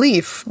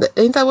leaf.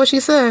 Ain't that what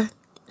she said?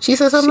 She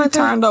said something like that? She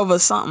turned over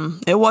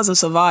something. It wasn't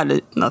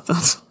Savada. Nothing.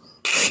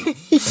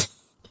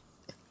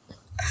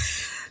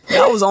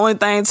 That was the only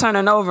thing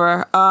turning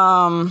over.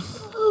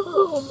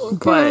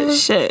 But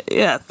shit,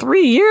 yeah,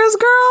 3 years,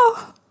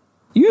 girl.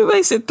 You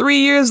wasted 3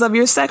 years of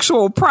your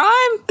sexual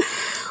prime.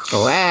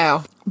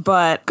 Wow.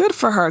 But good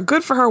for her.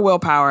 Good for her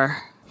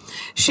willpower.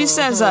 She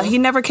says he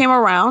never came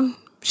around.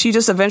 She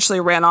just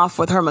eventually ran off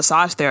with her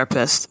massage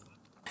therapist.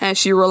 And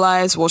she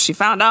realized, well, she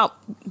found out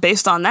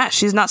based on that,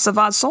 she's not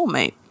Savad's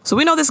soulmate. So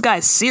we know this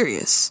guy's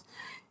serious.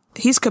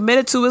 He's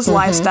committed to his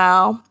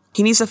lifestyle.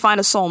 He needs to find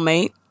a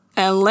soulmate.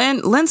 And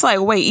Lynn's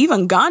like, wait,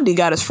 even Gandhi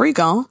got his freak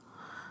on.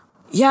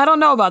 Yeah, I don't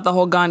know about the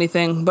whole Gandhi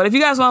thing, but if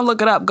you guys want to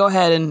look it up, go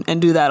ahead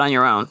and do that on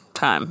your own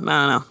time.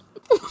 I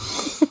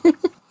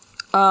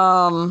don't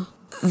know.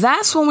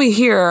 That's when we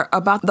hear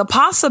about the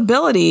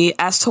possibility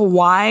as to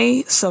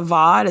why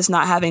Savad is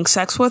not having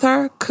sex with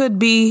her could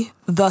be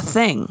the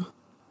thing.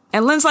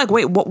 And Lynn's like,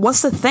 wait,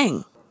 what's the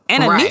thing?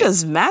 And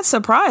Anita's mad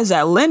surprised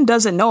that Lynn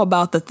doesn't know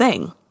about the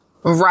thing.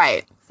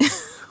 Right.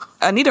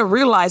 Anita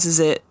realizes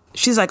it.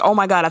 She's like, oh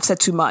my God, I've said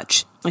too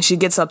much. And she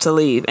gets up to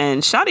leave.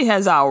 And Shotty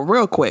heads out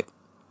real quick.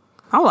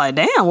 I'm like,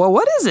 damn, well,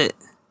 what is it?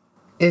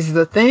 Is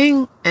the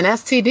thing an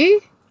STD?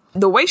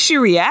 The way she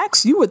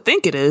reacts, you would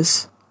think it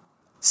is.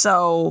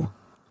 So,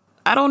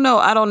 I don't know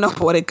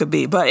what it could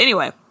be. But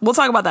anyway, we'll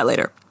talk about that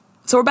later.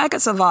 So we're back at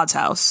Savad's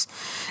house.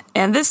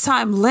 And this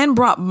time, Lynn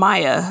brought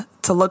Maya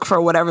to look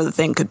for whatever the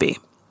thing could be.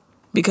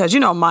 Because, you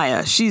know,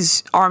 Maya,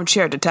 she's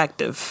armchair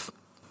detective.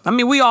 I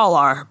mean, we all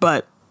are,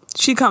 but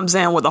she comes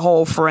in with a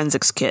whole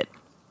forensics kit.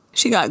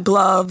 She got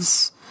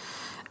gloves.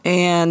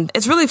 And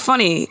it's really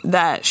funny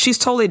that she's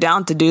totally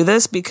down to do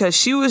this because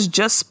she was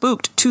just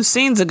spooked 2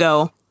 scenes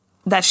ago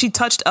that she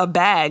touched a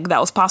bag that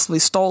was possibly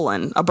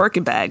stolen, a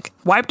Birkin bag,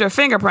 wiped her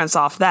fingerprints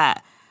off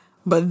that.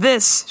 But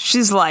this,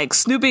 she's like,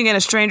 snooping in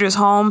a stranger's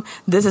home,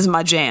 this is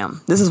my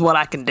jam. This is what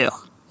I can do.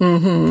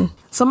 Mm-hmm.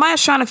 So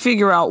Maya's trying to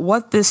figure out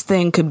what this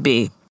thing could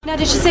be. Now,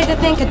 did she say the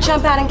thing could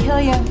jump out and kill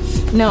you?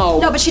 No.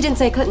 No, but she didn't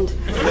say it couldn't.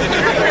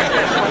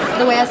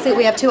 The way I see it,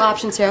 we have 2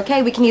 options here,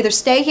 okay? We can either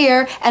stay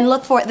here and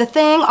look for the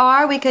thing,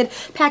 or we could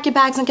pack your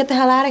bags and get the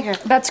hell out of here.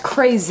 That's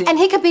crazy. And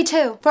he could be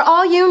too. For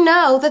all you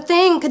know, the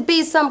thing could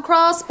be some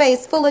crawl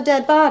space full of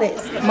dead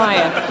bodies.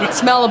 Maya, you'd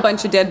smell a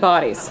bunch of dead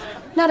bodies.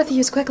 Not if you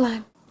use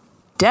quicklime.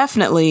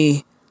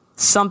 Definitely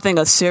something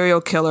a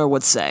serial killer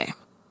would say.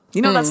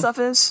 You know what that stuff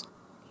is?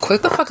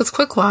 The fuck is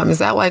quicklime? Is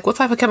that like, what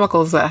type of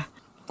chemical is that?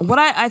 What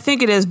I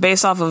think it is,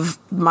 based off of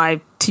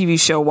my TV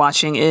show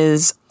watching,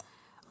 is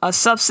a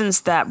substance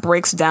that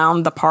breaks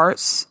down the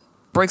parts,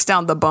 breaks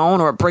down the bone,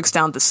 or it breaks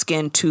down the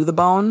skin to the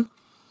bone.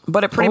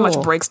 But it pretty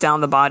much breaks down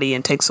the body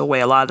and takes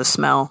away a lot of the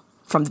smell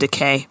from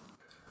decay.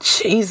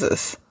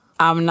 Jesus.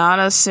 I'm not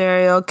a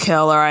serial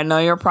killer. I know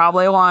you're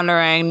probably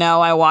wondering. No,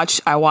 I watch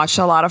a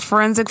lot of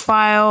Forensic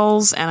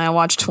Files, and I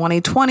watch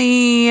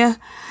 2020.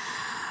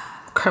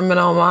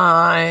 Criminal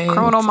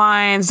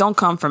Minds. Don't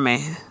come for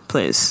me,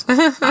 please.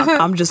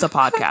 I'm just a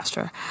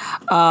podcaster.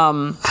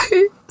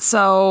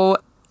 So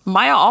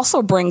Maya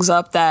also brings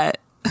up that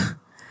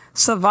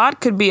Savad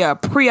could be a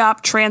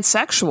pre-op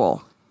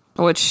transsexual,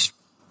 which,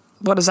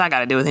 what does that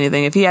got to do with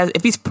anything?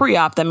 If he's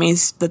pre-op, that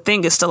means the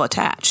thing is still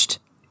attached.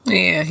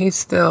 Yeah, he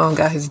still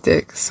got his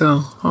dick,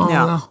 so I don't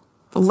know.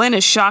 Lynn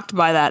is shocked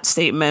by that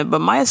statement,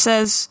 but Maya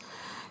says,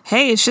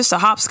 hey, it's just a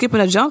hop, skip,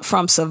 and a jump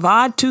from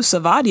Savad to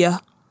Savadia.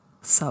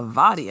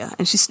 Savadia.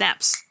 And she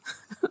snaps.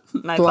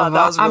 And I thought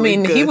that was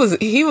really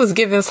good. he was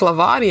giving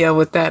Slavadia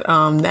with that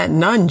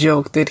nun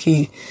joke that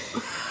he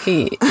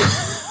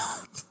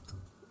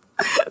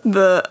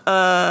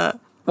why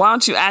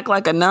don't you act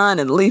like a nun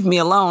and leave me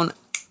alone?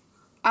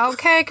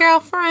 Okay,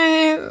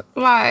 girlfriend.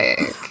 Like,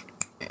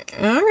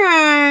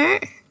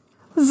 okay.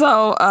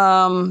 So,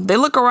 they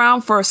look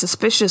around for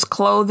suspicious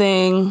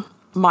clothing.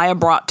 Maya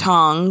brought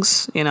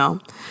tongs, you know.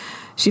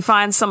 She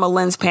finds some of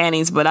Lynn's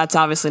panties, but that's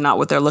obviously not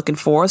what they're looking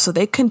for, so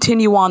they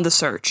continue on the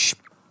search.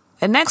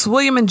 And next,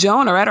 William and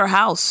Joan are at her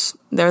house.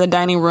 They're in the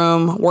dining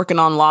room working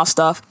on law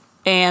stuff.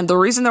 And the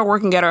reason they're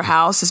working at her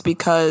house is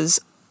because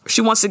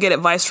she wants to get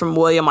advice from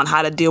William on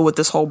how to deal with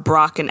this whole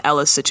Brock and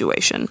Ellis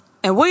situation.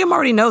 And William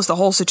already knows the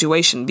whole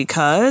situation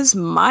because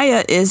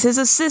Maya is his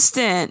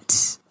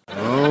assistant.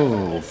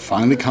 Oh,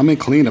 finally coming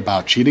clean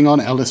about cheating on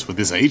Ellis with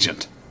his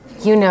agent.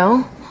 You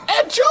know?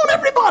 And Joan,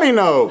 everybody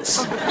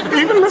knows.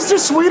 Even Mr.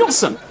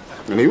 Sweetelson.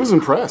 And he was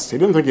impressed. He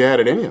didn't think you had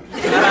it in you.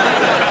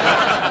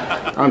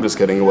 I'm just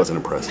kidding. He wasn't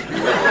impressed.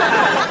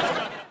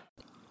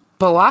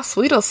 But why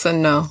Sweetelson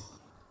know?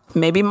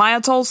 Maybe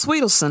Maya told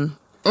Sweetelson.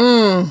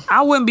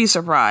 I wouldn't be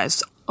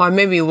surprised. Or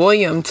maybe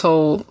William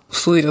told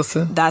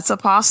Sweetelson. That's a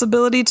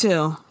possibility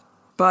too.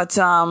 But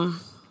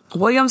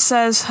William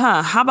says,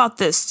 how about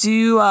this? Do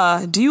you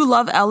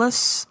love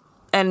Ellis?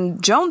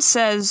 And Joan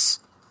says,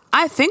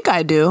 I think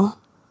I do.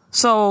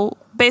 So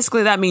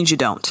basically that means you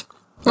don't.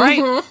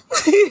 Right?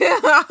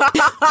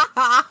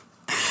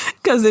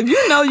 Because if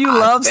you know you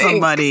love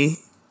somebody,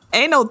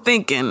 ain't no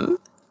thinking.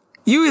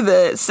 You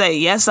either say,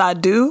 yes, I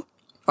do,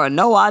 or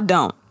no, I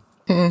don't.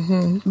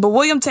 Mm-hmm. But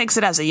William takes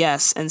it as a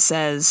yes and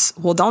says,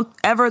 well, don't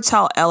ever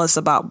tell Ellis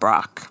about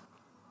Brock.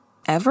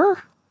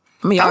 Ever?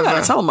 I mean, y'all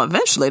gotta tell him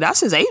eventually. That's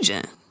his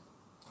agent.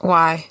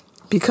 Why?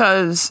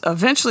 Because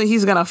eventually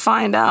he's gonna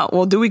find out.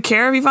 Well, do we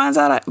care if he finds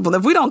out? Well,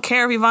 if we don't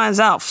care if he finds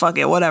out, fuck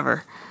it,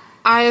 whatever.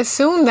 I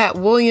assume that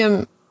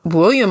William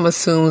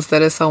assumes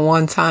that it's a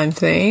one-time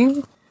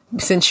thing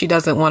since she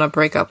doesn't want to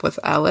break up with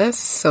Ellis.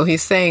 So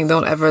he's saying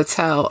don't ever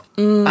tell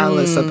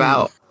Ellis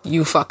about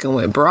you fucking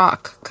with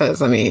Brock.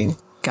 Because, I mean...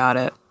 Got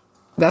it.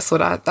 That's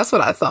what I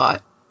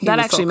thought. That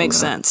actually makes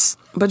sense.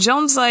 But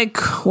Joan's like,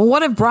 well,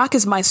 what if Brock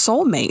is my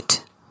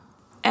soulmate?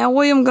 And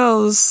William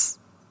goes,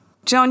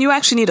 Joan, you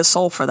actually need a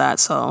soul for that,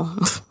 so...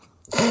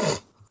 I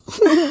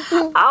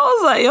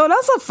was like, yo,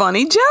 that's a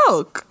funny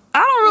joke. I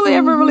don't really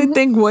ever really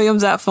think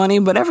William's that funny,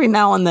 but every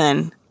now and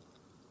then...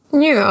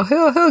 You know,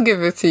 he'll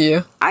give it to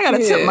you. I gotta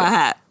tip my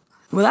hat.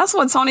 Well, that's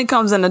when Tony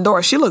comes in the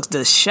door. She looks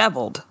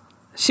disheveled.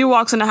 She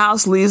walks in the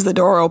house, leaves the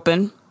door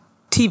open.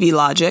 TV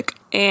logic.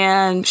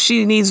 And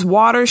she needs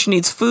water, she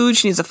needs food,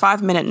 she needs a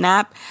 5-minute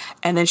nap.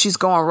 And then she's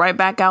going right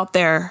back out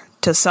there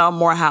to sell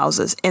more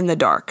houses in the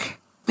dark.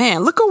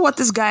 Man, look at what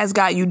this guy's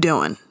got you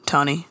doing,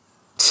 Tony.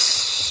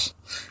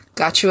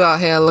 Got you out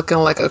here looking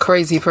like a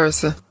crazy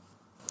person.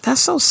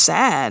 That's so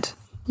sad.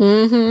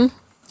 Mm-hmm.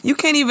 You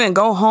can't even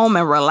go home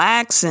and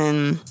relax,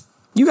 and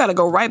you got to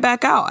go right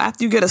back out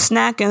after you get a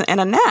snack and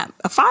a nap.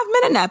 A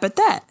 5-minute nap at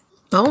that.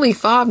 Only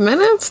 5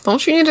 minutes?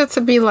 Don't you need it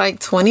to be like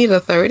 20 to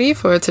 30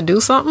 for it to do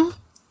something?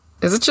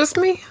 Is it just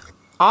me?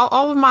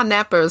 All of my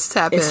nappers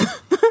tap in.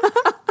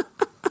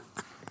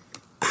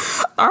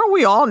 Aren't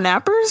we all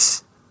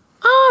nappers?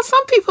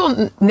 Some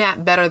people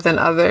nap better than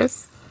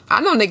others.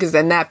 I know niggas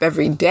that nap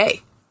every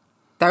day.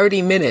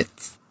 30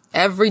 minutes.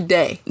 Every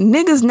day.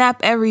 Niggas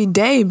nap every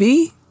day,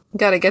 B.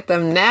 Gotta get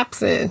them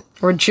naps in.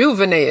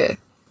 Rejuvenated.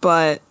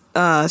 But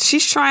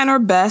she's trying her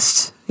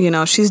best. You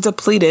know, she's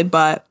depleted,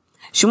 but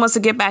she wants to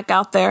get back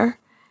out there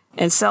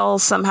and sell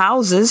some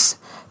houses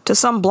to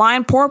some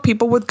blind poor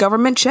people with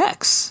government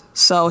checks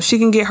so she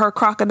can get her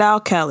Crocodile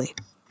Kelly.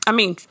 I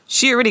mean,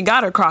 she already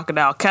got her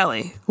Crocodile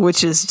Kelly,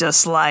 which is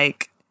just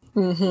like...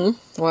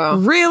 Mm-hmm. Wow.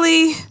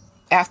 Really?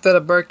 After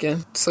the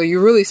Birkin. So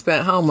you really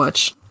spent how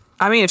much?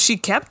 I mean, if she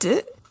kept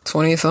it...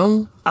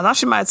 20-something? I thought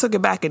she might have took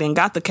it back and then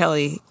got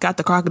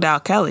the Crocodile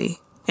Kelly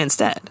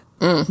instead.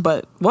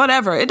 But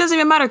whatever. It doesn't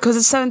even matter because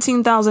it's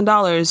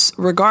 $17,000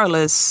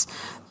 regardless.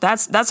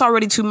 That's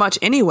already too much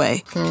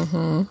anyway.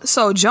 Mm-hmm.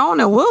 So Joan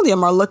and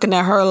William are looking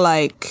at her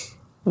like,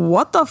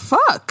 what the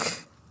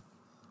fuck?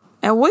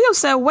 And William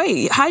said,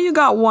 wait, how you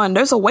got one?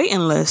 There's a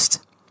waiting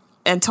list.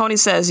 And Tony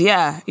says,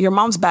 yeah, your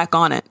mom's back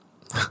on it.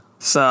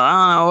 So I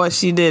don't know what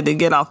she did to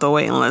get off the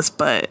waiting list,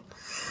 but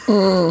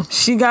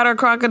she got her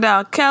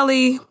Crocodile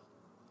Kelly.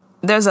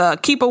 There's a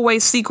keep away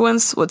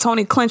sequence with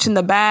Tony clenching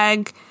the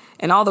bag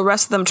and all the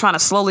rest of them trying to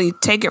slowly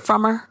take it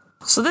from her.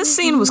 So this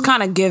scene was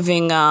kind of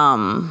giving,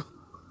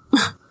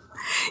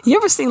 you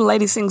ever seen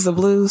Lady Sings the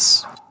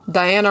Blues?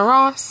 Diana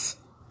Ross?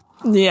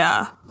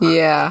 Yeah.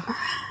 Yeah.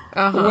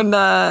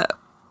 Uh-huh.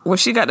 When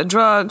she got the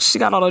drugs, she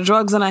got all the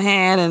drugs in her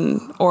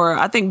hand, or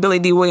I think Billy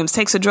D. Williams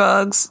takes the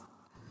drugs,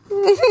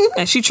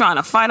 and she trying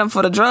to fight him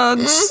for the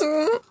drugs,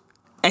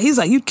 and he's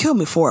like, "You'd kill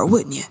me for it,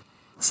 wouldn't you?"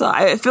 So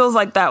it feels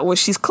like that where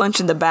she's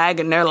clenching the bag,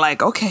 and they're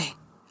like, "Okay,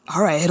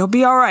 all right, it'll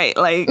be all right."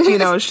 Like, you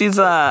know, she's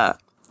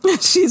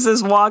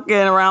just walking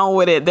around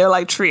with it. They're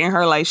like treating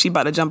her like she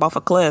about to jump off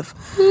a cliff,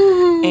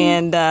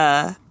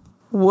 and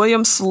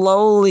William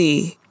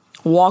slowly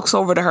walks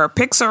over to her,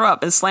 picks her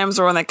up, and slams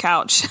her on the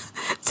couch,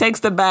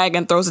 takes the bag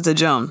and throws it to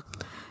Joan.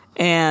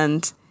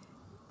 And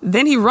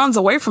then he runs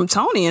away from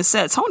Tony and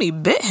said, Tony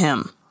bit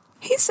him.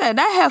 He said,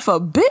 that heifer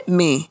bit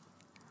me.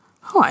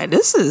 I'm like,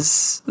 this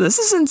is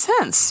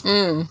intense.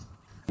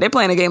 They're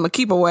playing a game of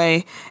keep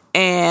away,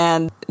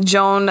 and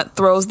Joan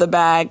throws the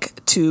bag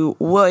to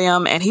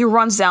William, and he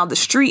runs down the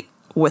street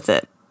with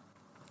it.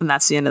 And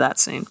that's the end of that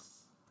scene.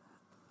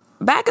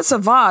 Back at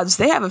Savard's,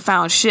 they haven't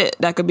found shit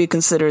that could be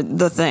considered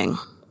the thing.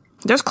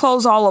 There's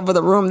clothes all over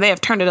the room. They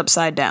have turned it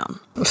upside down.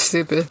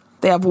 Stupid.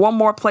 They have one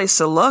more place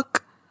to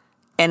look,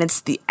 and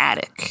it's the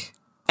attic.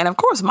 And of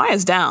course,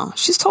 Maya's down.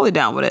 She's totally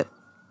down with it.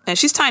 And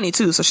she's tiny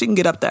too, so she can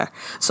get up there.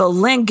 So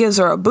Lynn gives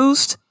her a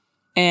boost,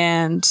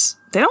 and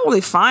they don't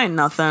really find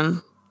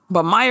nothing.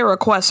 But Maya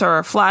requests her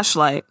a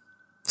flashlight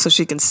so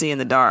she can see in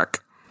the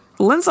dark.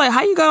 Lynn's like,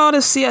 how you got all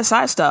this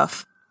CSI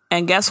stuff?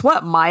 And guess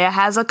what? Maya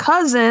has a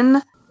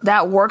cousin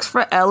that works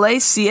for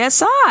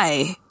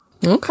LACSI.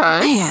 Okay.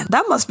 Man,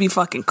 that must be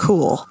fucking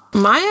cool.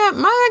 Maya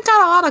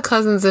got a lot of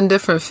cousins in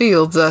different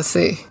fields, I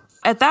see.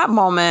 At that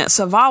moment,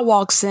 Savard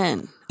walks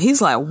in.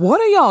 He's like, what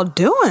are y'all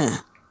doing?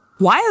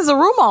 Why is the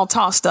room all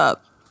tossed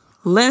up?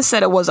 Lynn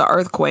said it was an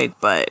earthquake,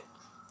 but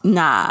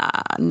nah,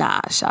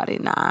 shawty,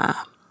 nah.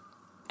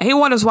 And he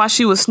wonders why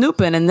she was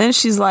snooping, and then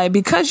she's like,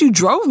 because you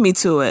drove me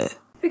to it.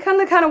 Become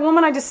the kind of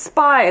woman I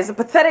despise. A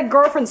pathetic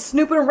girlfriend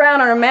snooping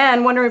around on her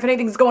man, wondering if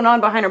anything's going on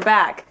behind her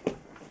back.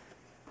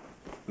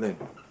 Lynn,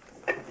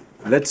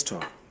 let's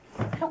talk.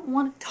 I don't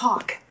want to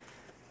talk.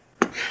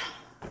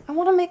 I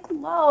want to make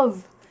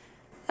love.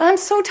 And I'm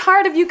so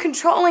tired of you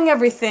controlling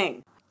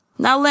everything.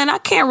 Now, Lynn, I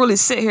can't really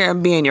sit here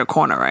and be in your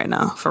corner right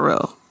now, for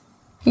real.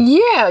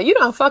 Yeah, you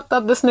done fucked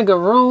up this nigga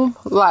room.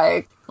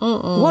 Like,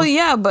 Well,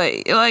 yeah,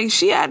 but, like,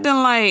 she acting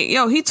like,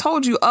 yo, he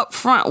told you up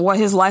front what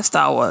his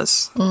lifestyle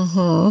was.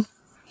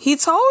 He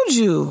told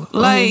you.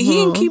 Like, he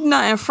didn't keep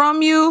nothing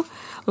from you.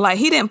 Like,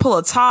 he didn't pull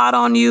a Todd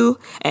on you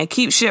and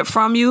keep shit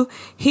from you.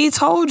 He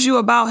told you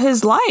about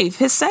his life,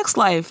 his sex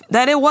life,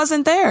 that it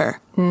wasn't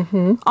there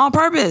on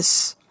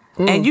purpose.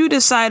 And you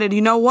decided,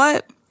 you know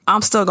what?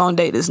 I'm still gonna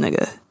date this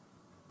nigga.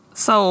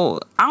 So,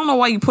 I don't know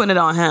why you putting it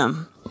on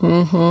him.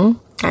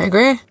 I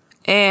agree.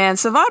 And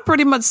Savard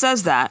pretty much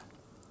says that.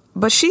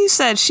 But she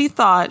said she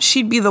thought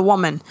she'd be the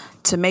woman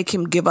to make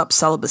him give up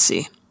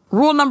celibacy.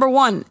 Rule number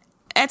 1,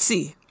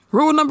 Etsy.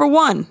 Rule number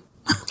 1.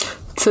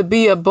 To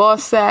be a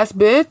boss ass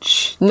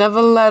bitch,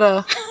 never let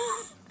her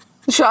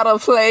try to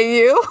play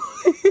you.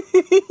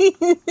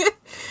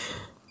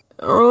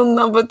 Rule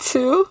number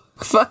 2,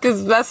 fuck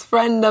his best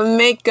friend to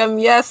make him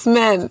yes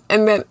men.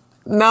 And then,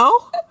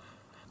 no?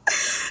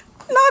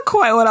 Not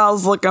quite what I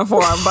was looking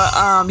for,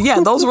 but yeah,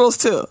 those rules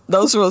too.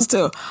 Those rules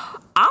too.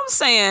 I'm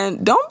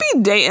saying don't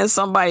be dating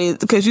somebody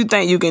because you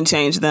think you can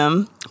change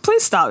them.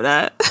 Please stop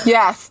that.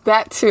 Yes,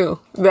 that too.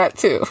 That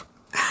too.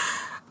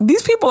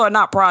 These people are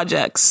not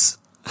projects.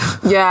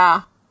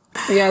 Yeah.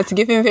 Yeah, it's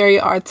giving very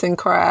arts and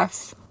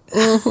crafts.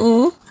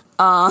 So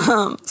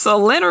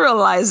Lynn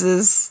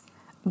realizes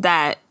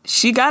that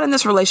she got in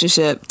this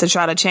relationship to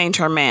try to change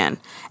her man.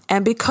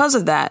 And because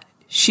of that,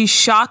 she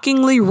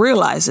shockingly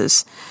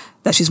realizes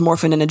that she's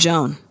morphing into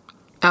Joan.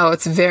 Oh,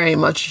 it's very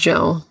much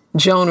Joan.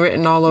 Joan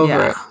written all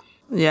over it.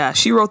 Yeah,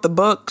 she wrote the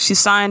book. She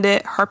signed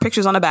it. Her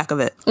picture's on the back of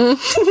it.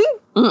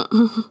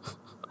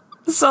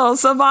 So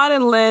Savad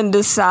and Lynn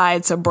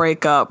decide to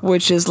break up,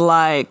 which is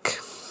like...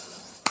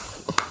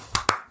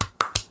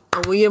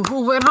 We are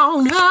moving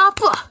on up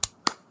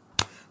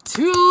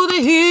to the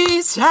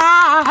east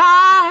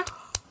side.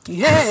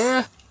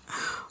 Yeah.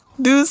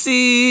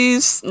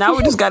 Deuces. Now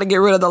we just got to get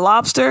rid of the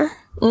lobster.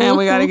 And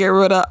we got to get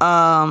rid of,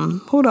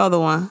 who the other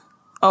one?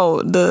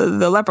 Oh,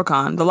 the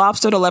leprechaun. The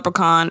lobster, the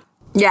leprechaun.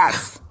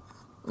 Yes.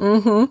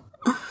 Yeah.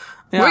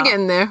 We're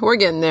getting there. We're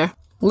getting there.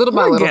 Little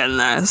by little. We're getting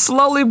there.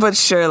 Slowly but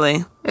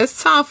surely.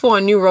 It's time for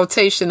a new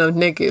rotation of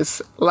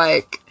niggas.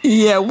 Like.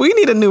 Yeah, we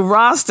need a new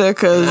roster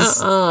because.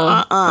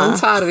 I'm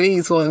tired of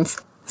these ones.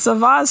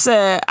 Savad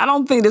said, I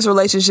don't think this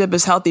relationship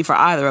is healthy for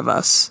either of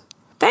us.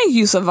 Thank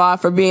you,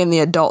 Savad, for being the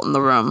adult in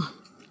the room.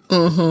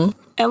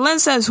 And Lynn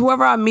says,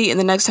 whoever I meet in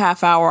the next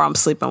half hour, I'm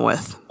sleeping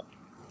with.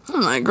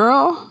 I'm like,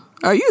 girl,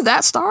 are you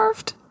that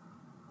starved?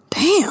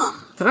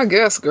 Damn. I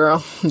guess,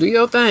 girl. Do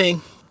your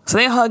thing. So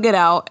they hug it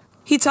out.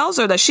 He tells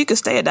her that she could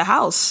stay at the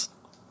house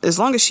as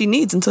long as she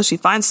needs until she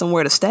finds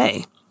somewhere to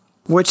stay.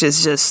 Which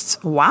is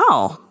just,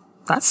 wow,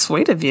 that's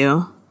sweet of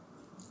you.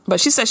 But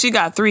she says she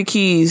got 3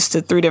 keys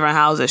to 3 different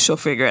houses. She'll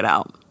figure it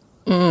out.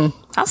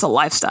 That's a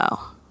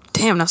lifestyle.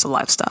 Damn, that's a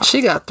lifestyle.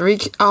 She got 3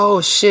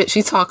 oh, shit.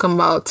 She talking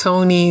about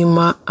Tony,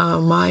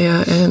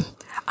 Maya, and...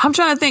 I'm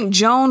trying to think,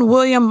 Joan,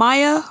 William,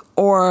 Maya,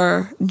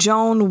 or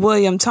Joan,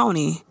 William,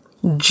 Tony?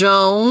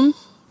 Joan,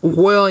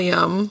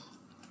 William,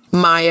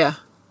 Maya.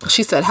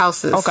 She said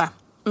houses. Okay.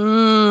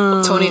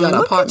 Tony got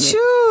an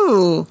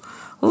apartment.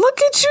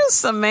 Look at you,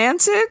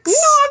 semantics. You know,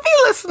 I be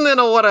listening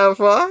or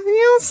whatever. You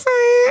know what I'm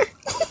saying?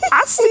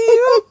 I see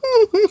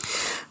you.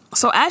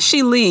 So as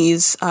she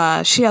leaves,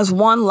 she has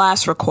one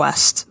last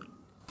request.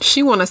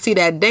 She want to see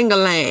that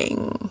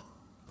ding-a-lang.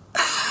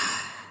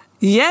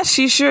 Yes,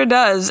 she sure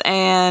does.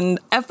 And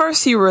at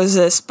first he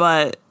resists,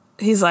 but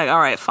he's like, all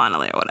right,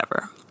 finally, or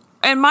whatever.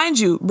 And mind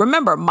you,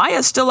 remember,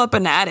 Maya's still up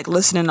in the attic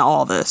listening to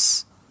all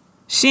this.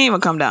 She ain't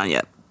even come down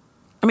yet.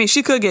 I mean,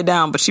 she could get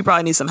down, but she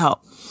probably needs some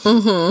help.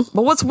 But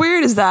what's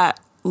weird is that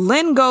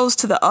Lynn goes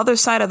to the other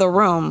side of the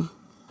room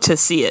to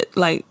see it.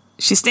 Like,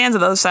 she stands at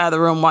the other side of the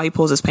room while he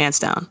pulls his pants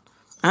down.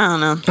 I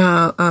don't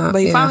know. But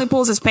he finally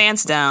pulls his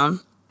pants down,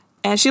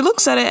 and she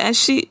looks at it, and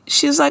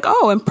she's like,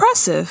 oh,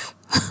 impressive.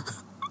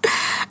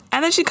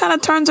 And then she kind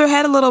of turns her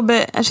head a little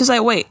bit, and she's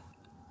like, wait,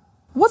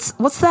 what's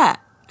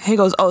that? And he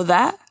goes, oh,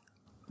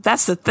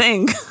 that's the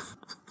thing.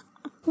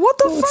 What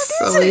the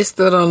fuck is it? So we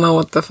still don't know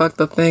what the fuck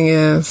the thing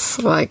is.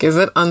 Like, is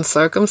it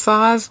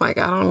uncircumcised? Like,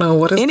 I don't know.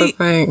 What is the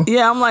thing?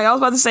 Yeah, I'm like, I was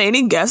about to say,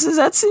 any guesses,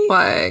 Etsy?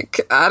 Like,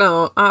 I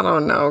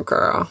don't know,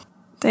 girl.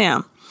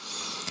 Damn.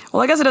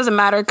 Well, I guess it doesn't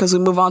matter because we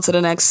move on to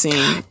the next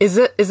scene. Is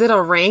it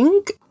a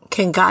ring?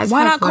 Can guys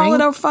Why have not call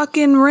it a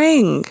fucking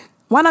ring?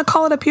 Why not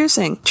call it a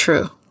piercing?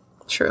 True.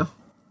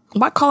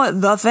 Why call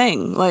it the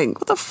thing? Like,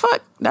 what the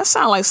fuck? That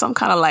sounds like some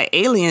kind of like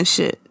alien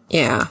shit.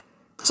 Yeah.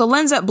 So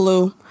Lynn's at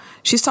Blue.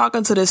 She's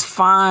talking to this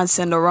fine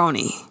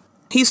Cinderoni.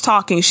 He's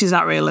talking. She's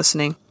not really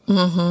listening.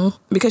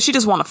 Because she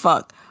just want to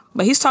fuck.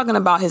 But he's talking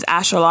about his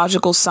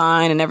astrological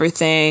sign and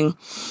everything.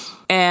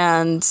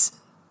 And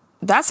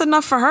that's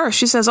enough for her.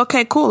 She says,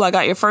 okay, cool. I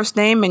got your first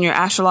name and your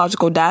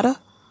astrological data.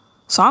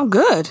 So I'm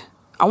good.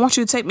 I want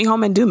you to take me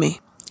home and do me.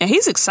 And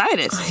he's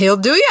excited. He'll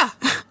do ya.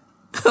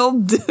 He'll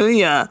do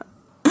ya.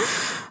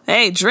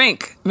 Hey,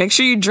 drink. Make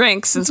sure you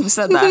drink since we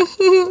said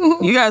that.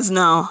 You guys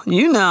know.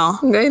 You know.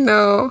 They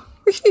know.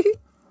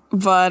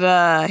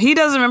 But he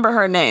doesn't remember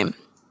her name.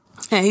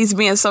 And he's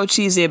being so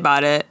cheesy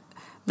about it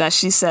that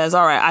she says,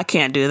 all right, I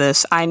can't do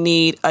this. I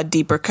need a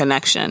deeper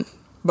connection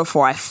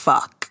before I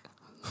fuck.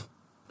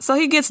 So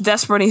he gets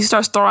desperate and he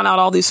starts throwing out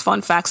all these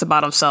fun facts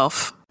about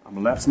himself. I'm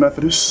a lapsed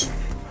Methodist.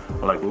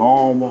 I like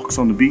long walks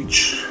on the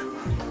beach.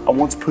 I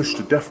once pushed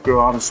a deaf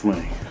girl out of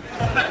swing.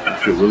 I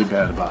feel really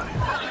bad about it.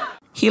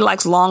 He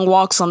likes long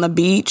walks on the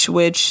beach,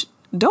 which,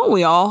 don't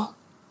we all?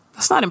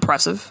 That's not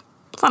impressive.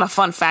 It's not a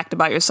fun fact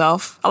about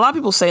yourself. A lot of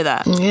people say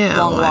that. Yeah,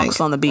 long walks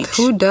on the beach.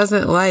 Who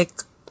doesn't like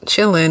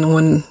chilling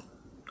when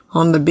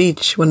on the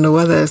beach when the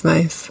weather is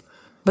nice?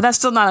 But that's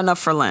still not enough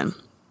for Lynn.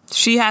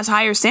 She has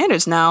higher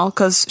standards now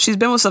because she's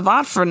been with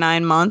Savad for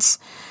 9 months.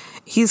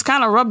 He's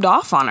kind of rubbed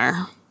off on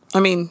her. I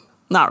mean,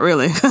 not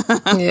really.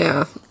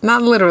 Yeah,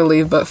 not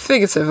literally, but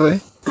figuratively.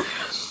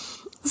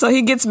 So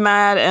he gets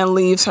mad and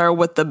leaves her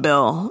with the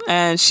bill.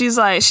 And she's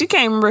like, she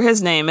can't remember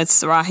his name.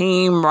 It's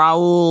Raheem,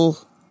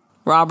 Raul,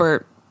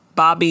 Robert,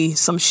 Bobby,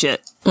 some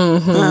shit. I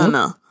don't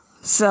know.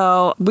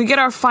 So we get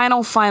our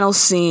final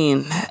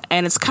scene.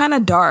 And it's kind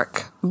of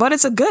dark, but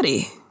it's a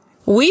goodie.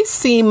 We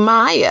see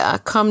Maya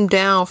come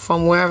down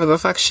from wherever the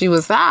fuck she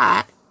was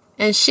at.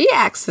 And she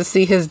asks to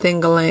see his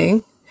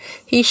dingaling.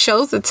 He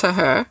shows it to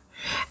her.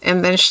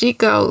 And then she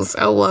goes,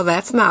 oh, well,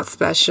 that's not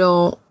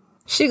special.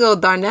 She goes,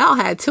 Darnell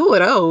had 2 of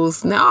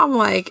those. Now I'm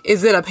like,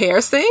 is it a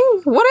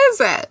piercing? What is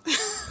that?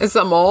 It's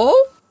a mole?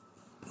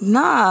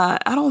 Nah,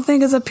 I don't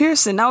think it's a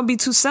piercing. That would be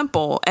too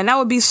simple. And that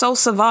would be so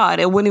Savad.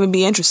 It wouldn't even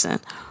be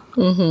interesting.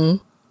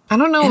 I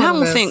don't know. And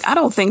I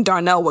don't think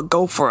Darnell would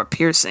go for a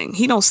piercing.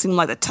 He don't seem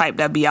like the type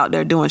that'd be out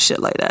there doing shit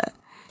like that.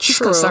 He's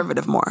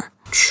conservative more.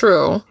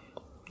 True.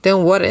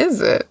 Then what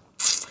is it?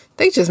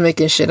 They just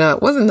making shit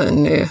up. Wasn't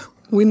nothing new.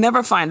 We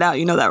never find out.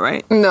 You know that,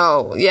 right?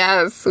 No.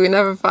 Yes, we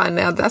never find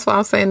out. That's why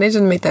I'm saying they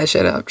just make that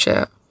shit up,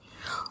 Chip.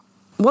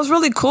 What's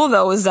really cool,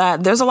 though, is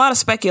that there's a lot of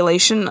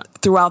speculation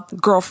throughout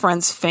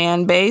Girlfriend's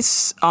fan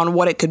base on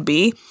what it could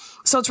be.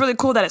 So it's really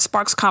cool that it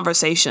sparks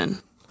conversation.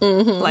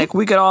 Like,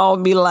 we could all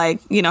be like,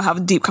 you know,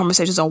 have deep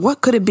conversations on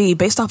what could it be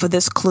based off of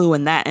this clue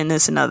and that and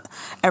this and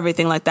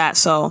everything like that.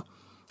 So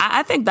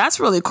I think that's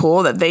really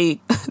cool that they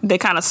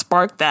kind of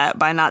sparked that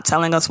by not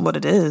telling us what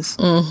it is.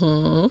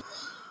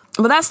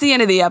 But that's the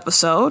end of the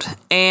episode.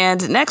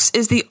 And next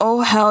is the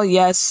oh hell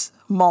yes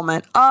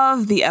moment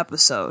of the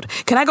episode.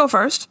 Can I go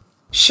first?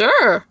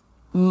 Sure.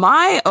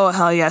 My oh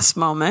hell yes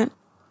moment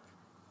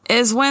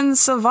is when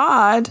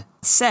Savad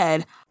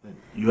said,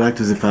 You act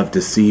as if I've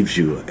deceived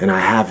you, and I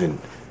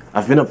haven't.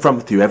 I've been upfront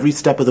with you every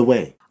step of the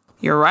way.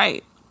 You're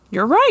right.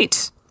 You're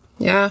right.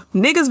 Yeah.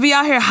 Niggas be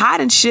out here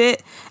hiding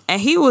shit, and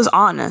he was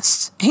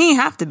honest. He ain't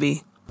have to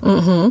be.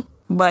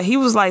 But he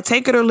was like,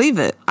 take it or leave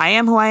it. I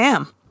am who I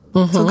am.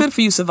 So good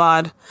for you,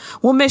 Savad.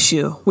 We'll miss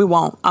you. We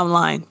won't. I'm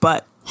lying.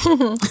 But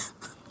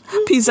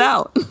peace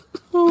out.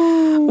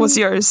 What's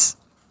yours?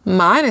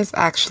 Mine is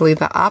actually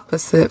the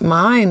opposite.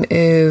 Mine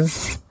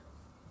is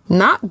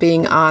not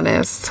being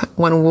honest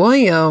when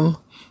William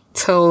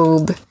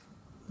told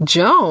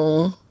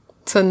Joan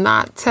to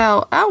not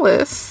tell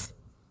Ellis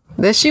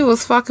that she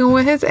was fucking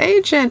with his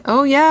agent.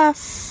 Oh,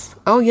 yes.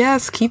 Oh,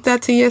 yes. Keep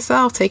that to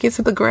yourself. Take it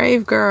to the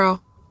grave,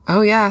 girl.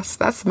 Oh, yes.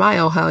 That's my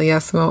oh, hell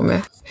yes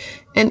moment.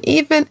 And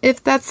even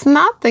if that's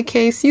not the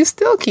case, you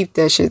still keep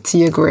that shit to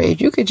your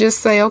grave. You could just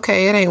say,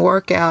 okay, it ain't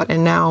work out,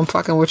 and now I'm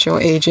fucking with your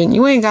agent.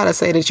 You ain't gotta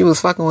say that you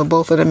was fucking with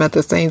both of them at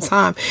the same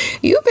time.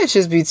 You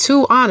bitches be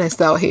too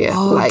honest out here.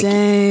 Oh,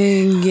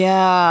 dang,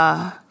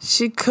 yeah.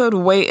 She could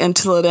wait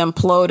until it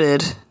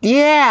imploded.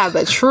 Yeah,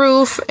 the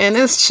truth. And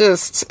it's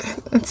just,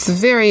 it's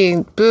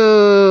very,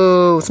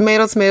 boo,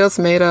 tomato, tomato,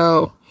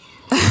 tomato.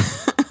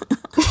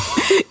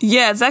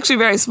 Yeah, it's actually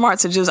very smart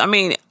to just, I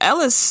mean,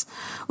 Ellis,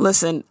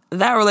 listen,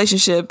 that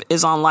relationship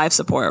is on life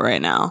support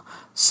right now.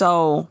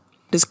 So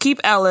just keep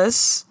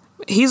Ellis.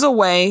 He's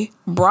away.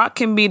 Brock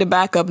can be the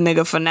backup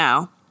nigga for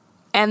now.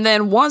 And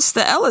then once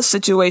the Ellis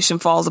situation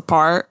falls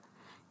apart,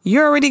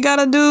 you already got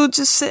a dude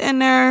just sitting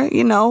there,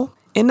 you know,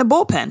 in the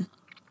bullpen.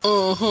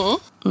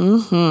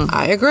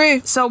 I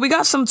agree. So we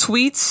got some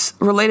tweets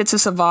related to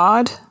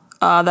Savad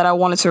that I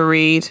wanted to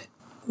read.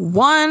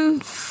 One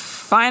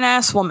fine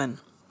ass woman.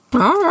 All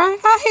right.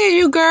 I hear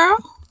you, girl.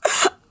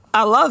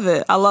 I love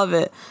it. I love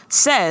it.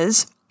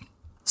 Says,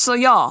 so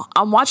y'all,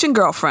 I'm watching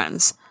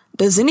Girlfriends.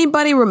 Does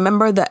anybody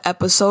remember the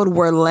episode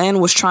where Len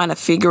was trying to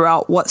figure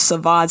out what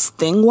Savad's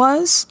thing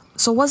was?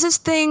 So was his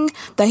thing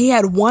that he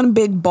had one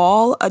big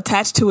ball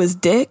attached to his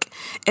dick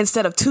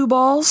instead of 2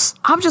 balls?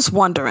 I'm just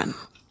wondering.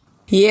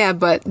 Yeah,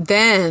 but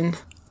then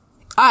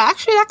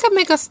actually that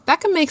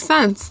could make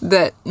sense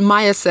that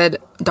Maya said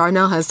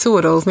Darnell has 2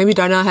 of those. Maybe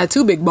Darnell had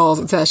 2 big balls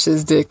attached to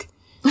his dick.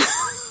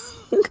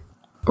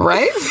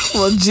 Right?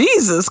 Well,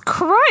 Jesus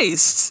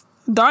Christ.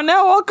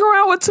 Darnell walk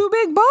around with 2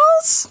 big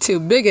balls? 2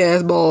 big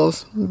ass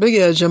balls. Big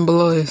ass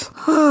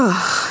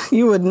jambalaya.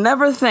 You would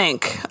never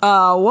think.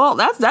 Well,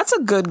 that's a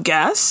good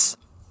guess.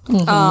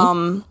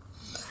 So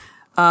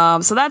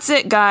that's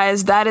it,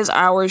 guys. That is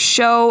our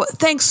show.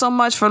 Thanks so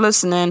much for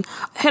listening.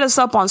 Hit us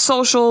up on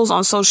socials,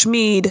 on social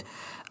media,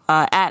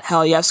 at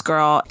Hell Yes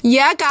Girl.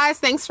 Yeah, guys,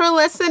 thanks for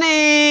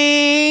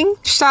listening.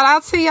 Shout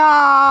out to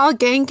y'all.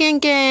 Gang, gang,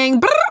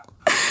 gang.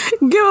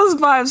 Give us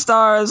 5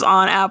 stars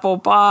on Apple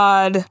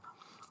Pod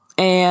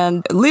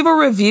and leave a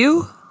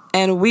review,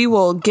 and we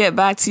will get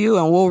back to you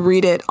and we'll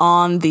read it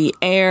on the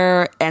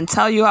air and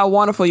tell you how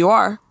wonderful you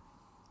are.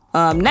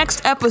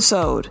 Next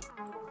episode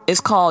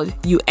is called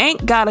You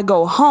Ain't Gotta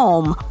Go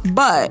Home,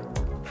 but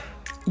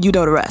you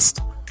know the rest.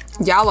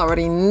 Y'all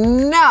already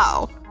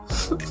know.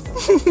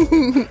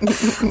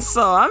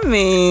 So I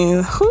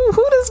mean, who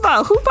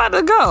about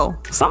to go?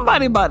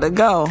 Somebody about to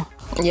go.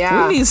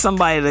 Yeah, we need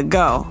somebody to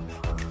go.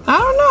 I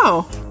don't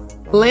know.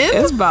 Lynn?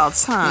 It's about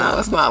time. No,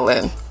 it's not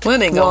Lynn.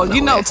 Lynn ain't going. Well,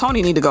 you know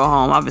Tony need to go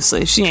home.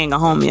 Obviously, she ain't gone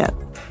home yet.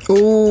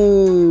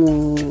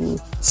 Ooh.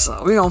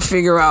 So we gonna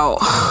figure out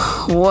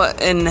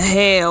what in the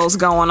hell's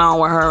going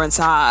on with her and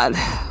Todd.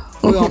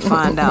 We're going to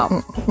find out.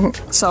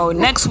 So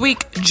next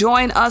week,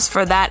 join us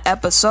for that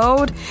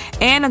episode.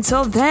 And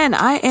until then,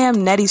 I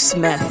am Nettie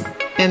Smith.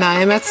 And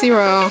I am Etsy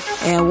Rowe.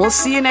 And we'll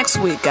see you next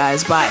week,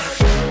 guys. Bye.